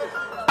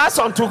 Ask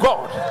unto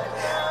God.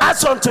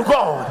 Ask unto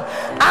God.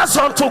 Ask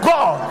unto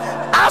God.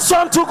 Ask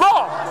unto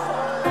God.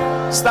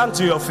 Stand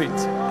to your feet.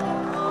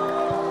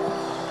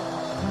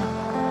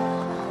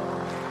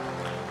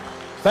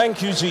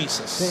 Thank you,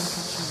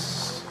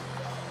 Jesus.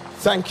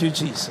 Thank you,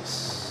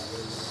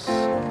 Jesus.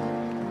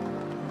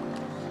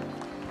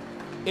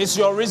 It's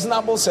your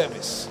reasonable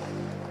service.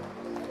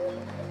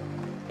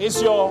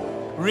 It's your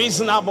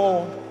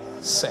reasonable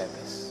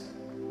service.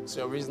 It's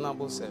your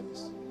reasonable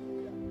service.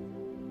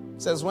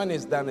 It says when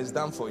it's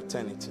done for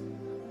eternity.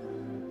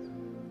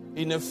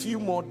 In a few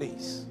more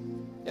days,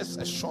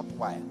 just a short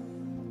while,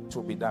 it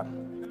will be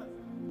done.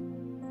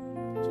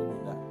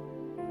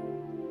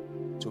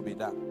 To be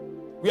done.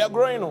 We are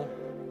growing on.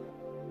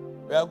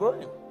 We are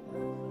growing.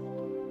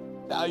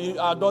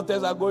 Our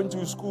daughters are going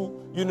to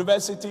school,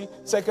 university,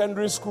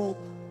 secondary school.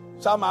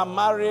 Some are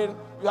married.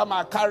 Some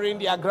are carrying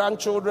their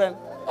grandchildren.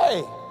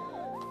 Hey,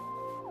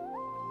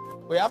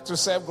 we have to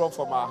serve God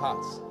from our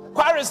hearts.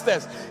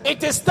 Choristers,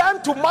 it is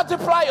time to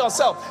multiply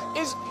yourself.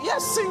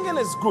 Yes, singing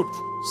is good.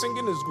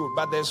 Singing is good,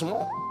 but there's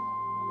more.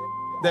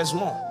 There's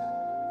more.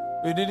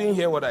 You didn't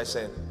hear what I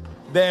said.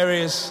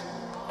 There's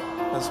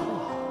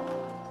more.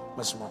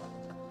 There's more.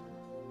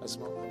 There's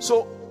more.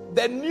 So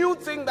the new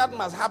thing that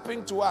must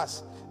happen to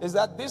us is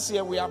that this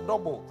year we have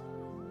doubled.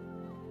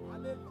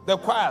 The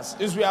choirs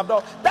is we have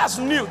doubled. That's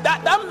new.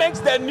 That makes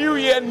the new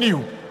year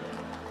new.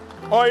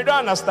 Or you don't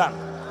understand?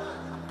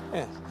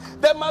 Yes.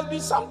 There must be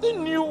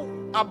something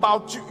new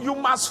about you. You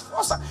must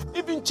force,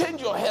 even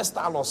change your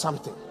hairstyle or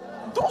something.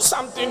 Do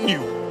something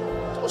new.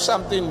 Do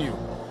something new.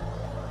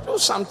 Do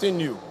something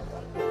new.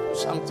 Do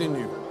something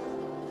new.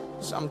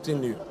 Something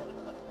new.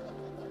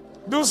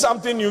 Do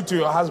something new to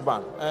your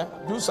husband.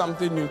 Do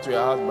something new to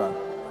your husband.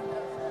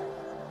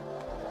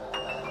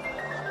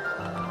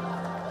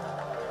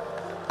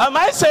 Am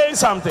I saying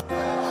something?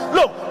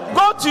 Look,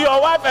 go to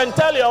your wife and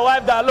tell your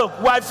wife that, look,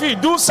 wifey,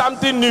 do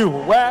something new.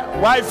 Where?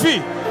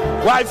 Wifey,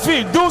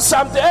 do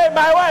something. Hey,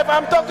 my wife,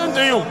 I'm talking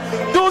to you.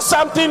 Do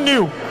something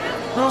new.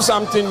 Do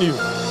something new.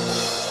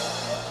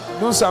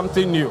 Do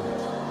something new.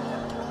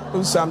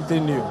 Do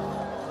something new.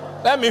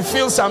 Let me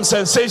feel some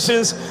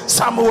sensations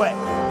somewhere.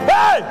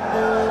 Hey!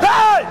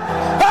 Hey!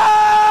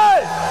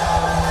 Hey!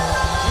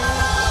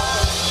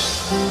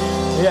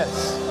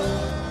 Yes.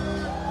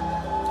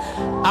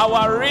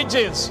 Our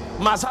regions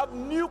must have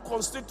new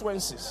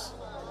constituencies.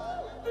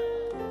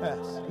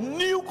 Yes.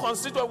 New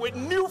constituencies with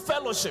new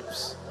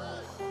fellowships.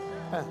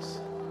 Yes.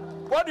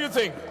 What do you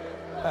think?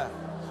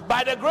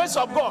 By the grace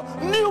of God,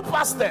 new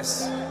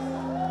pastors.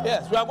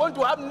 Yes, we are going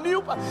to have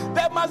new.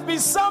 There must be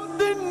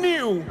something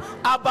new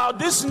about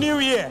this new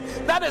year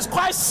that is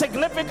quite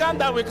significant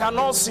that we can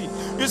all see.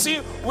 You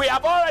see, we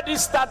have already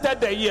started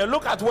the year.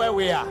 Look at where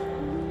we are.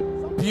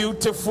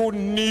 Beautiful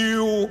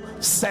new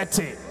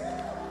setting.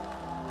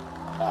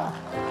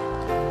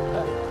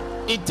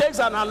 It takes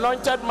an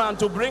anointed man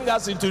to bring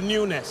us into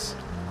newness.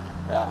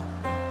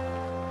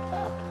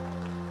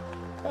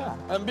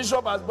 And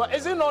Bishop has, but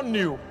is it not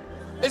new?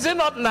 Is it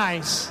not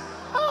nice?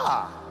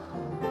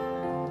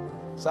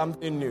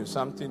 Something new,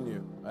 something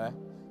new.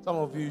 Some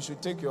of you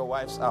should take your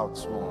wives out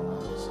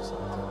small.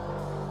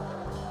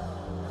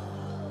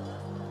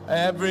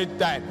 Every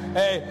time.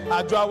 Hey,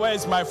 Adwa, where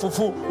is my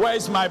fufu? Where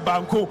is my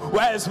banku?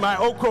 Where is my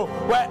okro?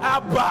 Where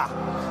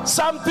Abba?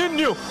 Something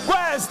new. Go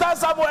and stand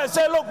somewhere and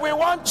say, look, we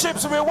want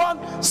chips, we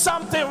want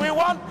something, we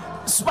want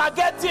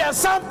spaghetti and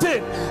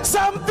something.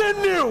 Something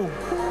new.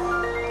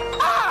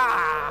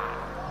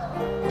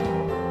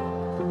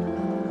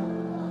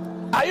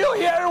 Are you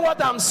hearing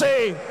what I'm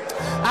saying?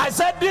 I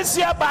said this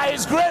year by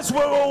His grace we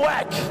will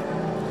work.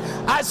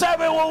 I said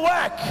we will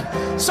work.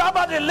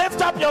 Somebody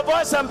lift up your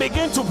voice and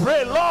begin to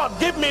pray. Lord,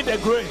 give me the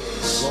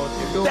grace.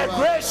 The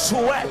grace to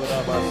work.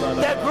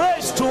 The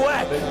grace to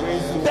work.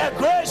 The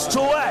grace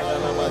to work.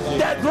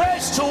 The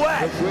grace to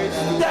work.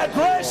 The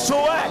grace to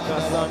work.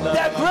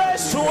 The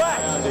grace to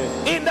work.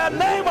 In the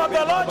name of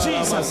the Lord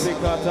Jesus.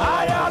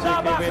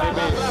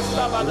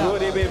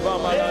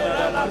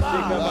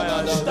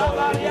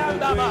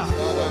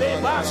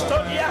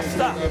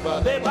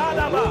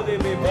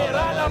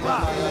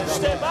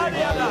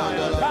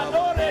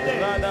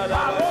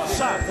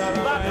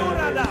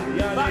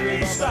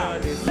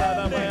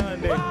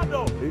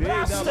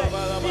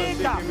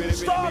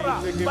 Stora,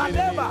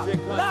 Badeva,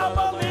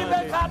 Labo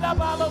Libe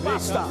Kadabalo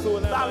Basta,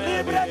 La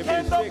Libre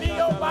Kendo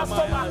Bio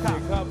Bastomaka,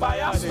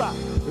 Bayasta,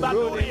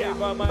 Baduria,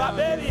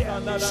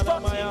 Baberia,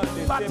 Stoti,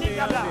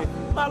 Fatigada,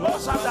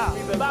 Malosada,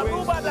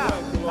 Barubada,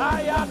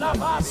 Ayana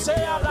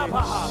Basea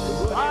Labaha.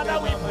 Father,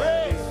 we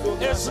pray,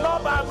 it's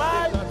not by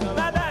might,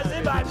 neither is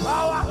it by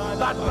power,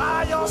 but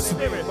by your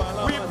spirit.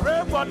 We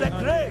pray for the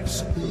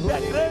grace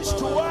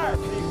to work,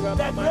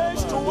 the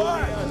grace to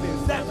work,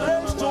 the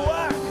grace to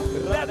work,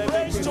 the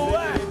grace to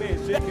work,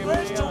 the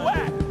grace to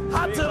work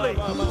heartily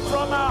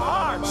from our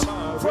hearts,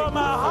 from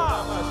our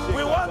heart.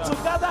 We want to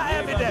gather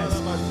evidence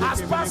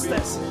as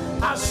pastors,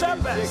 as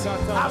shepherds,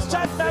 as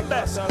church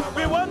members.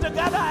 We want to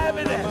gather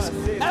evidence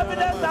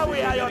that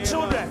we are your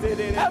children,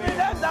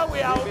 evidence that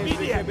we are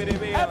obedient,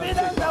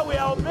 evidence that we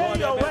are obeying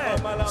your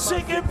word,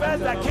 seeking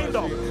first the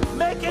kingdom,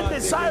 making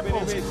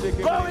disciples,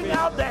 going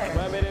out there.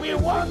 We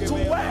want to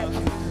work.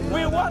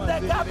 We want the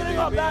gathering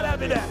of that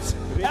evidence.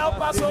 Help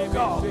us, oh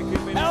God.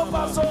 Help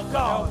us, oh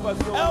God.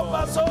 Help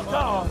us, oh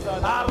God.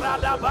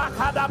 Arada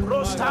bakada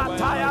brosta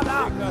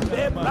tayada.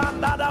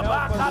 Ebranda da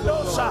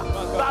bakadosha.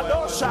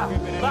 Badosha.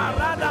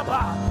 Barada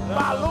ba.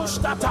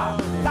 Balustata.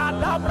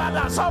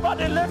 Kadabrada.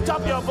 Somebody lift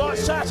up your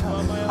voice, church.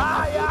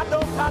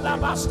 Ayado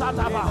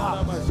kadabastata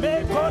baha.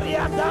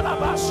 Mekoria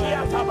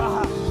dalabashiata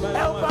baha.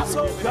 Help us,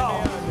 oh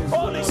God.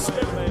 Holy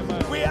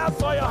Spirit, we ask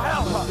for your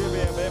help.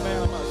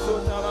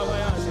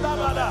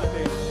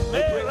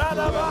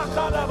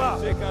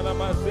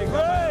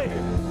 Pray,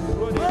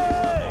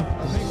 pray,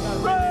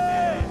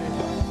 pray,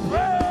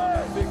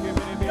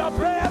 pray. Your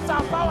prayers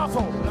are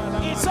powerful.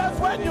 It says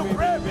when you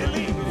pray,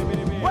 believe.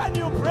 When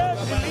you pray,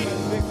 believe.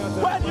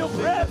 When you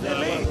pray,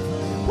 believe.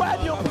 When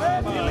you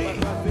pray,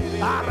 believe.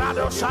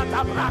 Arado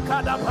shata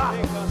brakadaba,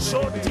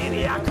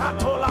 sotiria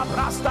katola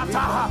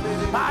brastata,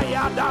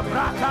 ayada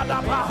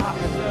brakadaba,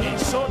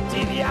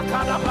 isotiria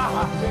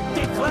kadabaha.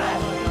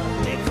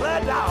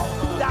 Declare thou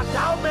that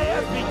thou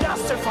mayest be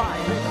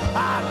justified.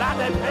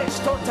 Arade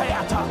presto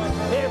teata,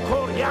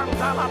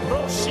 ekorianda la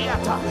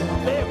broshiata,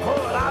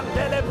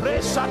 ekorandele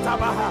bresata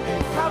baha.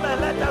 Come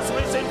and let us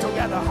reason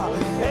together.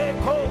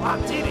 Eko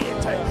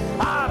atirite,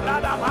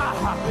 arada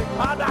baha.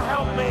 Father,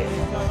 help me,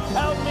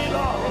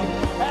 Lord.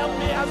 Help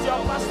me as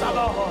your pastor,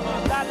 Lord,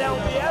 that there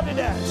will be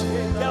evidence.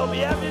 There will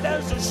be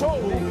evidence to show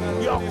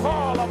your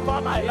call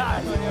upon my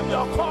life,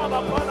 your call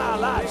upon our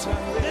lives.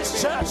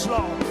 This church,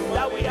 Lord,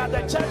 that we are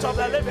the church of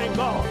the living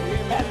God,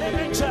 a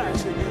living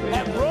church,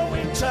 a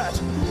growing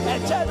church, a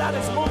church that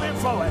is moving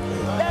forward.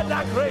 Let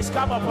that grace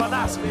come upon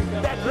us.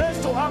 The grace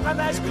to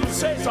organize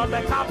crusades on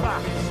the car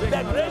park.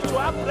 The grace to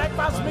have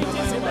breakfast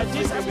meetings in the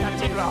Jesus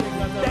Cathedral.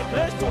 The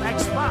grace to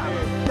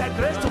expand. The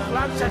grace to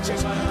plant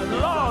churches.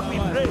 Lord, we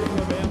pray.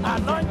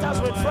 Anoint us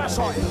with fresh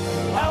oil.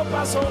 Help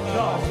us, oh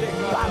God.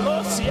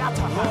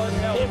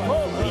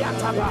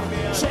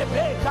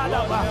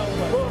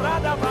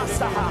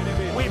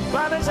 We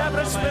banish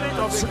every spirit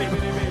of sleep,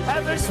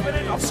 every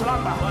spirit of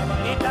slumber.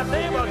 In the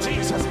name of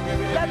Jesus,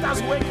 let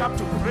us wake up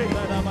to pray.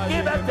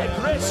 Give us the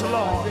grace,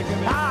 Lord.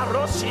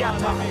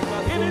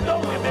 Even though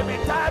we may be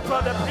tired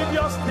from the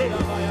previous day,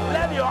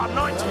 let your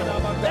anointing,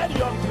 let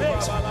your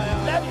grace,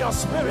 let your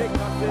spirit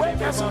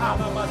wake us up.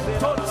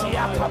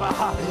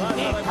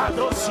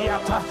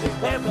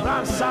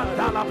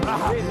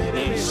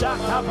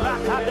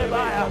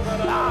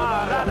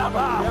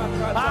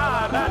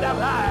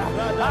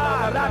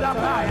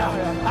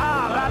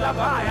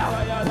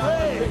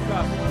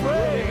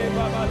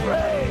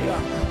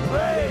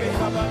 Pray.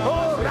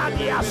 Oh,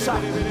 Radiasha.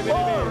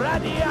 Oh,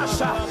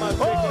 Radiasha.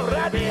 Oh,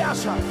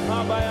 Radiasha.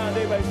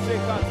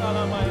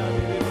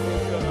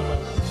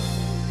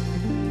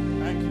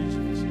 Thank you,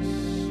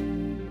 Jesus.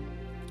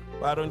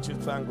 Why don't you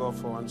thank God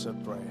for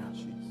answered prayer?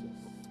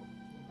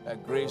 The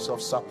grace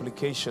of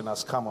supplication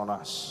has come on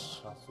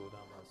us.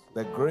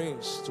 The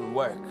grace to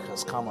work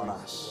has come on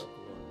us.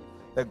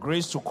 The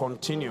grace to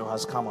continue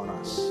has come on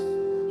us.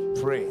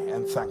 Pray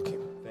and thank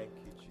Him.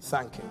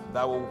 Thank Him.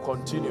 That will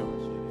continue.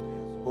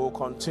 We'll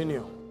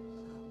continue.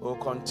 We'll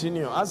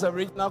continue. As a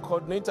regional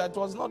coordinator, it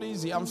was not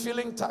easy. I'm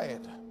feeling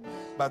tired.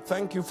 But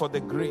thank you for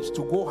the grace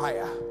to go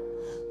higher,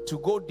 to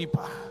go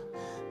deeper.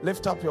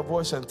 Lift up your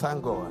voice and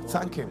thank God.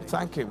 Thank Him.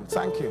 Thank Him.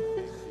 Thank Him.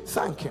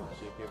 Thank Him.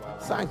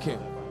 Thank Him.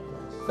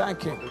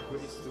 Thank Him.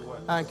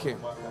 Thank Him.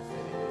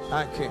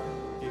 Thank Him.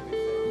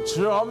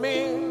 Draw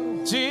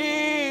me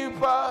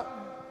deeper,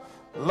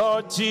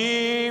 Lord,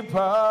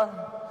 deeper.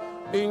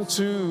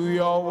 into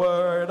your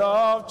word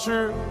of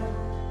truth.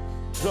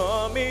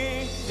 Draw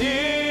me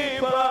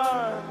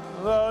deeper,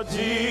 Lord,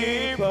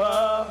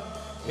 deeper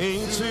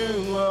into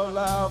your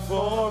love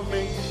for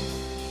me.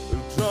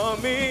 Draw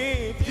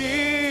me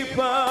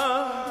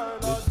deeper,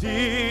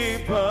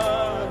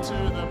 deeper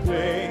to the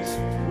place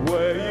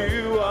where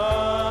you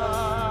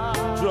are.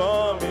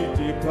 Draw me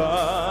deeper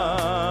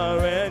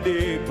and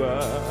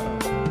deeper,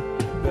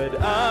 that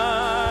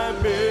I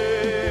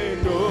may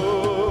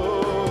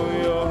know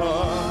your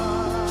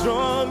heart.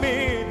 Draw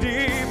me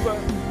deeper,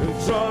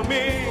 draw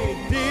me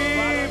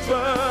deeper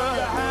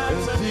and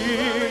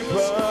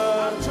deeper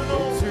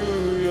into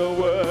your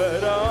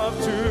word of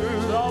truth.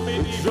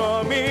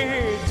 Draw me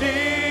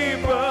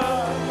deeper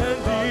and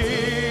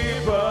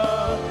deeper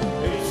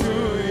into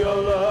your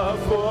love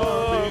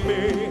for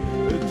me.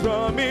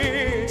 Draw me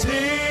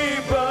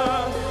deeper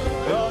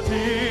and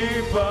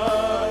deeper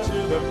to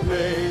the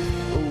place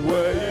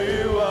where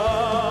you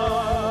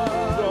are.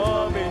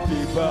 Draw me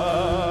deeper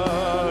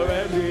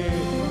and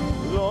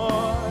deeper,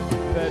 Lord,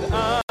 that I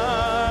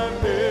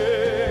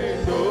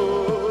may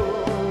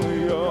know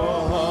your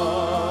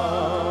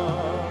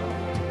heart.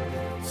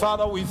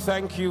 Father, we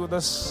thank you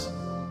this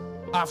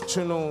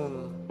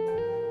afternoon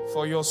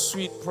for your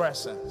sweet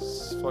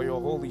presence, for your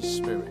Holy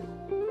Spirit.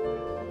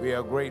 We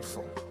are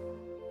grateful.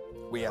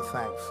 We are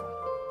thankful.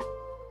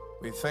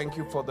 We thank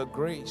you for the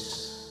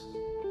grace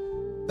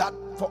that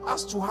for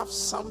us to have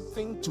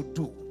something to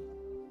do.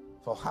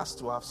 For us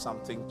to have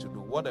something to do.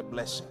 What a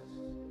blessing.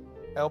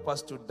 Help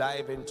us to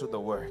dive into the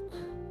work.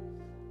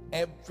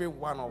 Every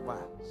one of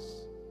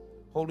us.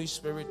 Holy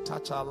Spirit,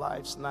 touch our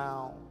lives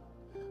now.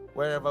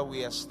 Wherever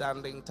we are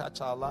standing,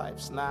 touch our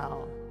lives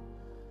now.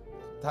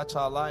 Touch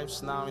our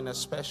lives now in a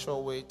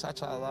special way.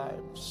 Touch our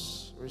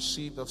lives.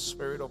 Receive the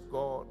Spirit of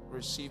God.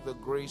 Receive the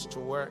grace to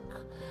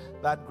work.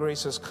 That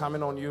grace is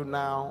coming on you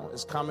now.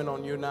 It's coming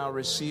on you now.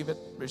 Receive it.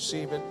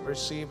 Receive it.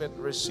 Receive it.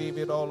 Receive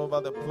it all over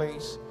the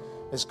place.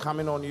 It's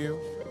coming on you.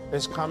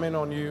 It's coming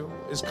on you.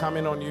 It's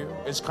coming on you.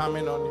 It's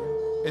coming on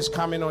you. It's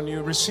coming on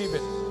you. Receive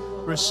it.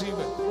 Receive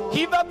it.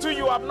 Hitherto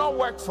you have not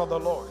worked for the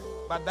Lord,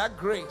 but that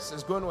grace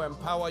is going to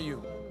empower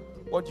you.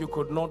 What you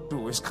could not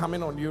do is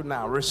coming on you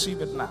now.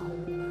 Receive it now.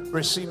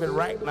 Receive it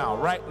right now,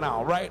 right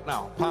now, right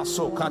now.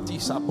 Paso,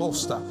 Katisa,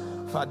 Bosta,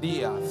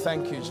 Fadia.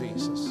 Thank you,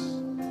 Jesus.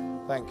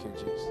 Thank you,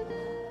 Jesus.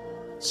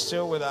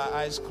 Still with our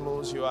eyes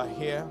closed, you are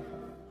here.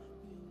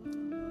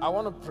 I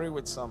want to pray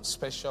with some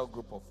special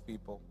group of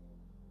people.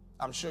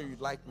 I'm sure you'd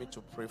like me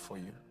to pray for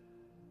you.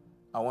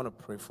 I want to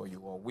pray for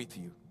you or with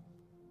you.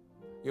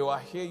 You are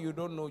here, you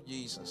don't know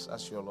Jesus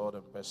as your Lord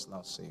and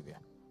personal Savior.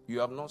 You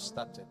have not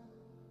started.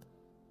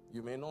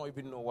 You may not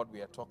even know what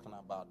we are talking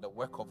about, the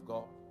work of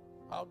God.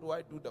 How do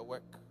I do the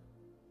work?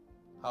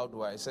 How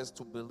do I? It says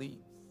to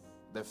believe.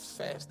 The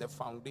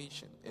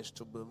foundation is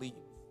to believe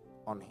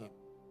on Him.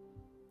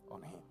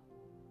 On Him.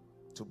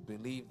 To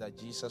believe that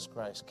Jesus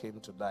Christ came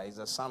to die. He's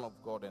the Son of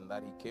God and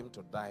that He came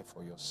to die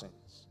for your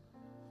sins.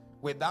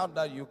 Without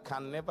that, you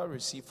can never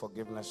receive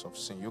forgiveness of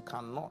sin. You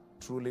cannot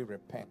truly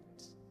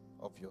repent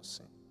of your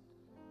sin.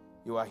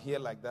 You are here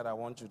like that. I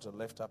want you to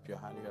lift up your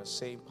hand. You are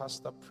saying,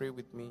 Pastor, pray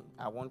with me.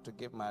 I want to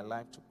give my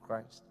life to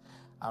Christ.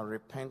 I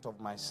repent of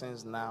my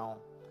sins now.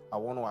 I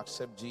want to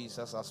accept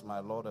Jesus as my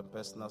Lord and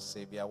personal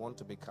Savior. I want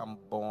to become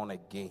born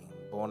again.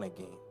 Born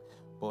again.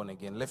 Born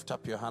again. Lift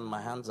up your hand.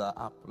 My hands are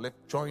up.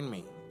 Join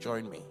me.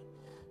 Join me.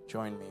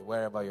 Join me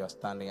wherever you are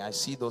standing. I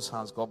see those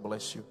hands. God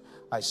bless you.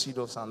 I see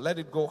those hands. Let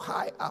it go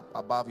high up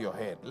above your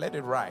head. Let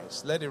it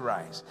rise. Let it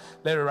rise.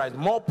 Let it rise.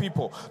 More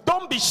people.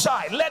 Don't be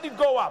shy. Let it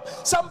go up.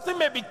 Something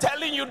may be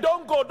telling you,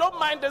 don't go. Don't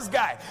mind this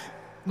guy.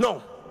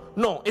 No,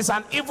 it's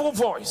an evil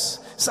voice.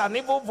 It's an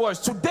evil voice.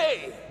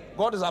 Today,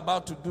 God is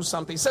about to do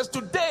something. He says,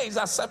 today is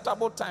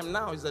acceptable time.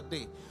 Now is the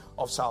day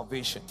of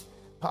salvation.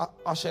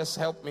 Ushers,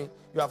 help me.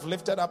 You have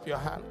lifted up your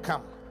hand.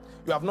 Come.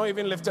 You have not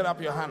even lifted up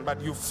your hand,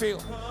 but you feel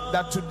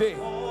that today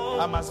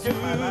I must give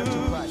my life to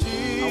Christ.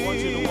 I want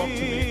you to walk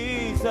to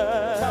me.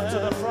 Come to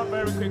the front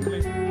very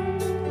quickly.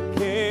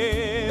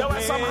 There were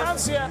some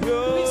hands here.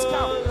 Please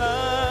come.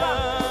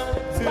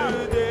 Come.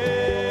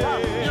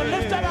 You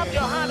lifted up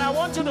your hand. I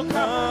want you to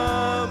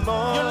come.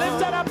 You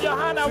lifted up your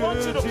hand. I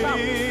want you to come.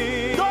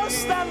 Don't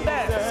stand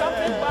there.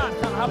 Something bad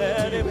can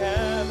happen to you.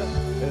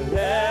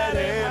 Let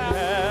him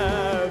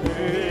have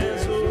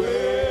his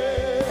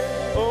way.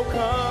 Oh,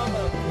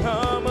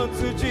 come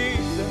unto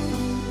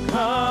Jesus.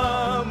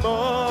 Come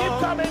on. Keep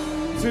coming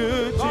to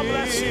God Jesus.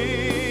 Bless you.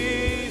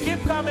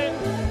 Keep coming.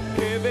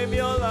 Give him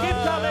your life. Keep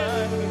coming.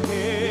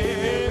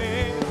 Give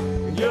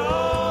him your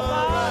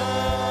life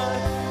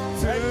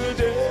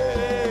today.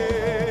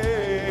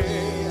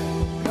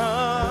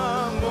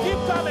 Come on. Keep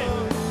coming.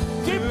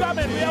 Keep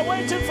coming. We are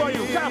waiting for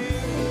you. Come.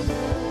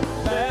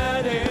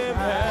 Let him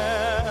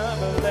have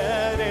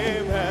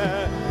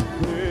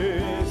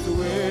his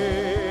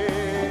way.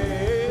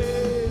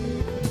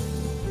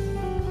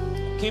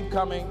 Keep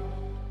coming.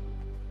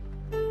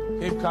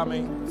 Keep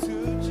coming.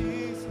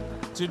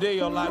 Today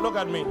your life, look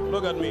at me.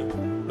 Look at me.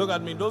 Look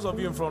at me. Those of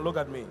you in front, look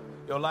at me.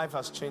 Your life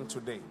has changed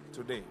today.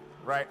 Today.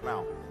 Right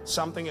now.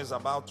 Something is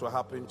about to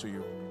happen to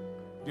you.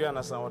 Do you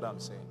understand what I'm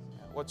saying?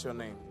 What's your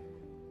name?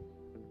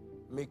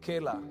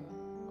 Michaela.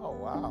 Oh,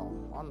 wow.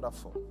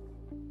 Wonderful.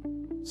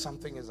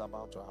 Something is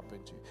about to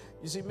happen to you.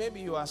 You see,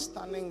 maybe you are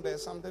standing there.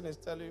 Something is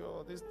telling you,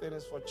 oh, this thing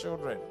is for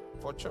children.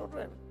 For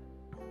children.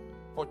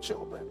 For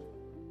children.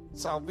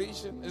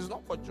 Salvation is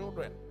not for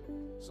children.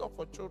 It's not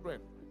for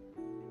children.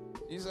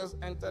 Jesus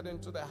entered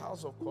into the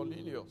house of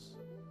Cornelius.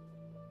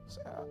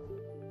 So,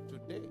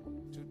 today,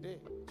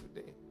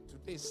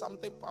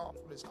 something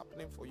powerful is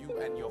happening for you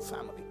and your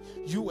family,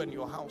 you and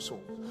your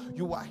household.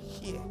 You are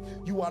here.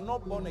 You are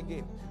not born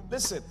again.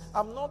 Listen,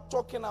 I'm not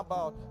talking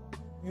about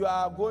you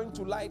are going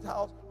to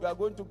Lighthouse, you are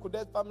going to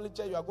Qodesh Family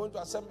Church, you are going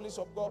to Assemblies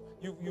of God,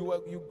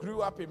 you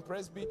grew up in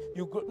Presby.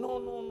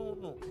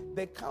 No.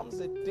 There comes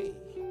a day.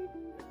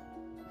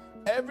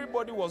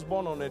 Everybody was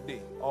born on a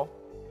day. Oh,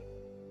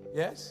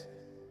 yes?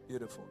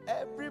 Beautiful.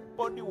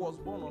 Everybody was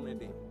born on a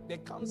day. There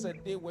comes a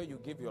day where you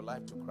give your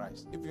life to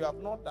Christ. If you have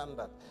not done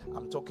that,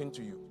 I'm talking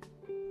to you.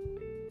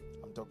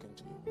 I'm talking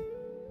to you.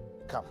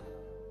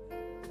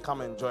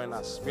 Come and join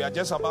us. We are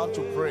just about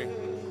to pray.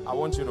 I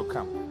want you to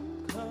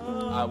come.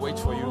 I'll wait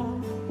for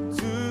you.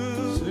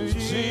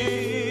 Jesus.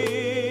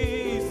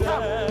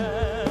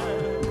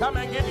 Come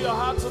and give your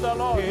heart to the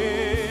Lord.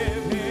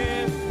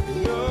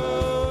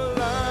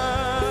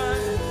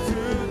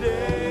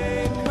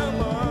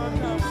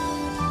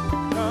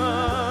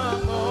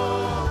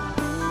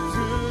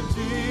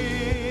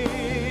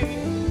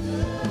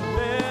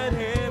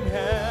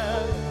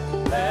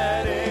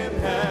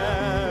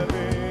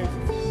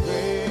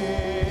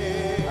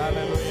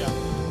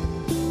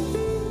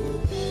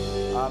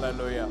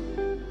 Hallelujah.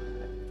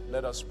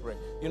 Let us pray.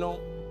 You know,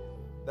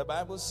 the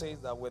Bible says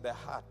that with the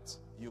heart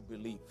you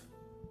believe.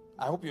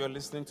 I hope you are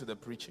listening to the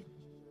preaching.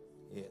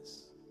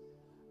 Yes.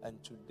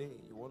 And today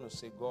you want to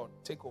say, God,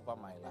 take over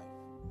my life.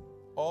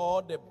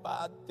 All the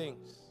bad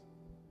things,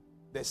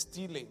 the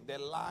stealing, the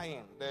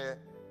lying, the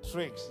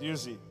tricks, you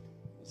see,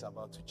 it's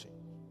about to change.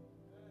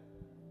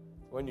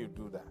 When you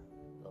do that,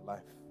 your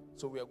life.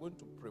 So we are going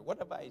to pray.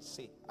 Whatever I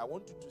say, I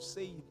want you to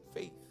say in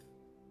faith.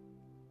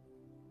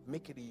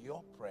 Make it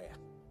your prayer.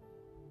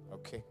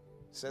 Okay?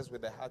 It says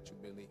with the heart you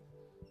believe,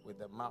 with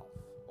the mouth,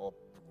 or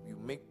you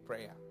make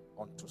prayer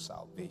unto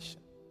salvation.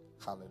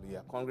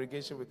 Hallelujah.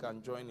 Congregation, we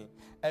can join in.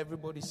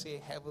 Everybody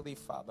say, Heavenly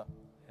Father.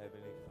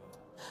 Heavenly Father.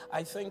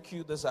 I thank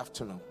you this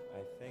afternoon.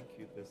 I thank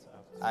you this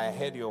afternoon. I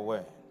heard your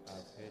word.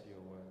 I've heard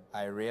your word.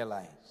 I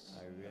realize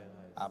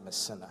I'm a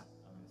sinner.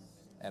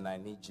 And I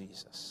need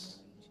Jesus.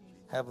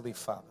 Heavenly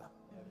Father,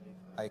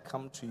 I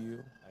come to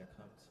you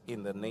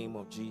in the name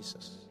of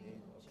Jesus.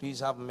 Please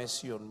have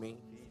mercy on me.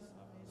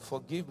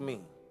 Forgive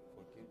me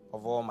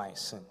of all my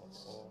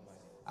sins.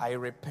 I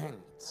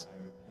repent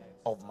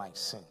of my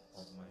sins.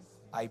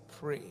 I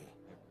pray,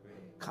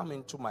 come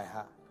into my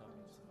heart.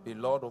 Be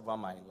Lord over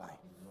my life.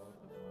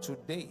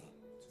 Today,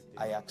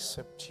 I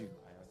accept you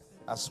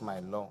as my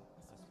Lord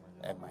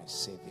and my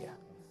Savior.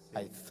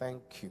 I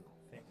thank you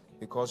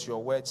because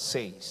your word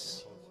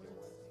says,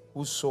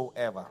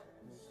 whosoever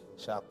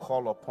shall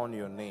call upon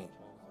your name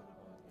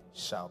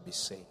shall be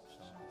saved.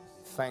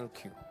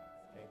 Thank you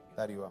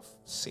that you have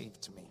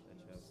saved me.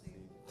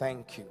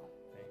 Thank you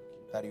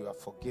that you have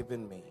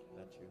forgiven me.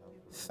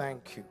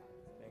 Thank you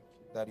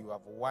that you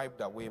have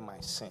wiped away my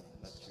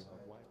sins.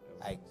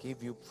 I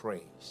give you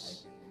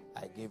praise.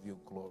 I give you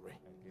glory.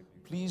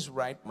 Please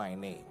write my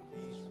name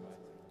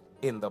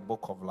in the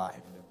book of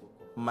life.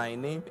 My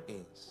name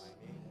is,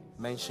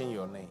 mention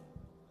your name.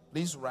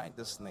 Please write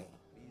this name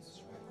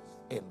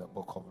in the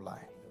book of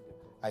life.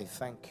 I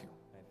thank you.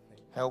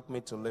 Help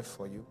me to live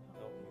for you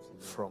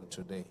from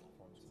today.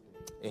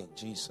 In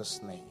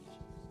Jesus' name,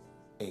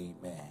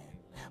 amen.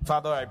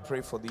 Father, I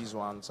pray for these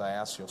ones. I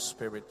ask your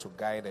spirit to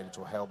guide and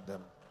to help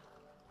them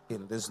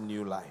in this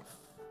new life.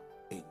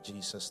 In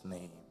Jesus'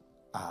 name,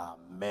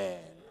 amen.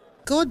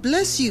 God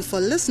bless you for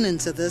listening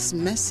to this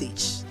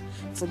message.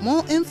 For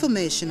more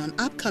information on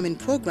upcoming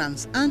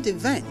programs and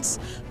events,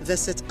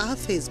 visit our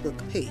Facebook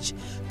page,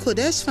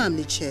 Qodesh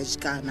Family Church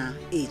Ghana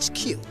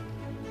HQ.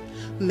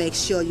 Make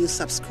sure you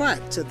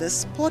subscribe to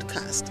this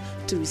podcast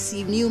to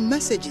receive new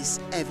messages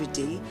every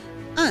day.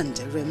 And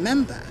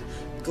remember,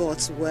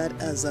 God's word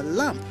is a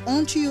lamp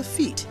unto your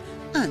feet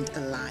and a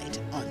light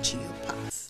unto your path.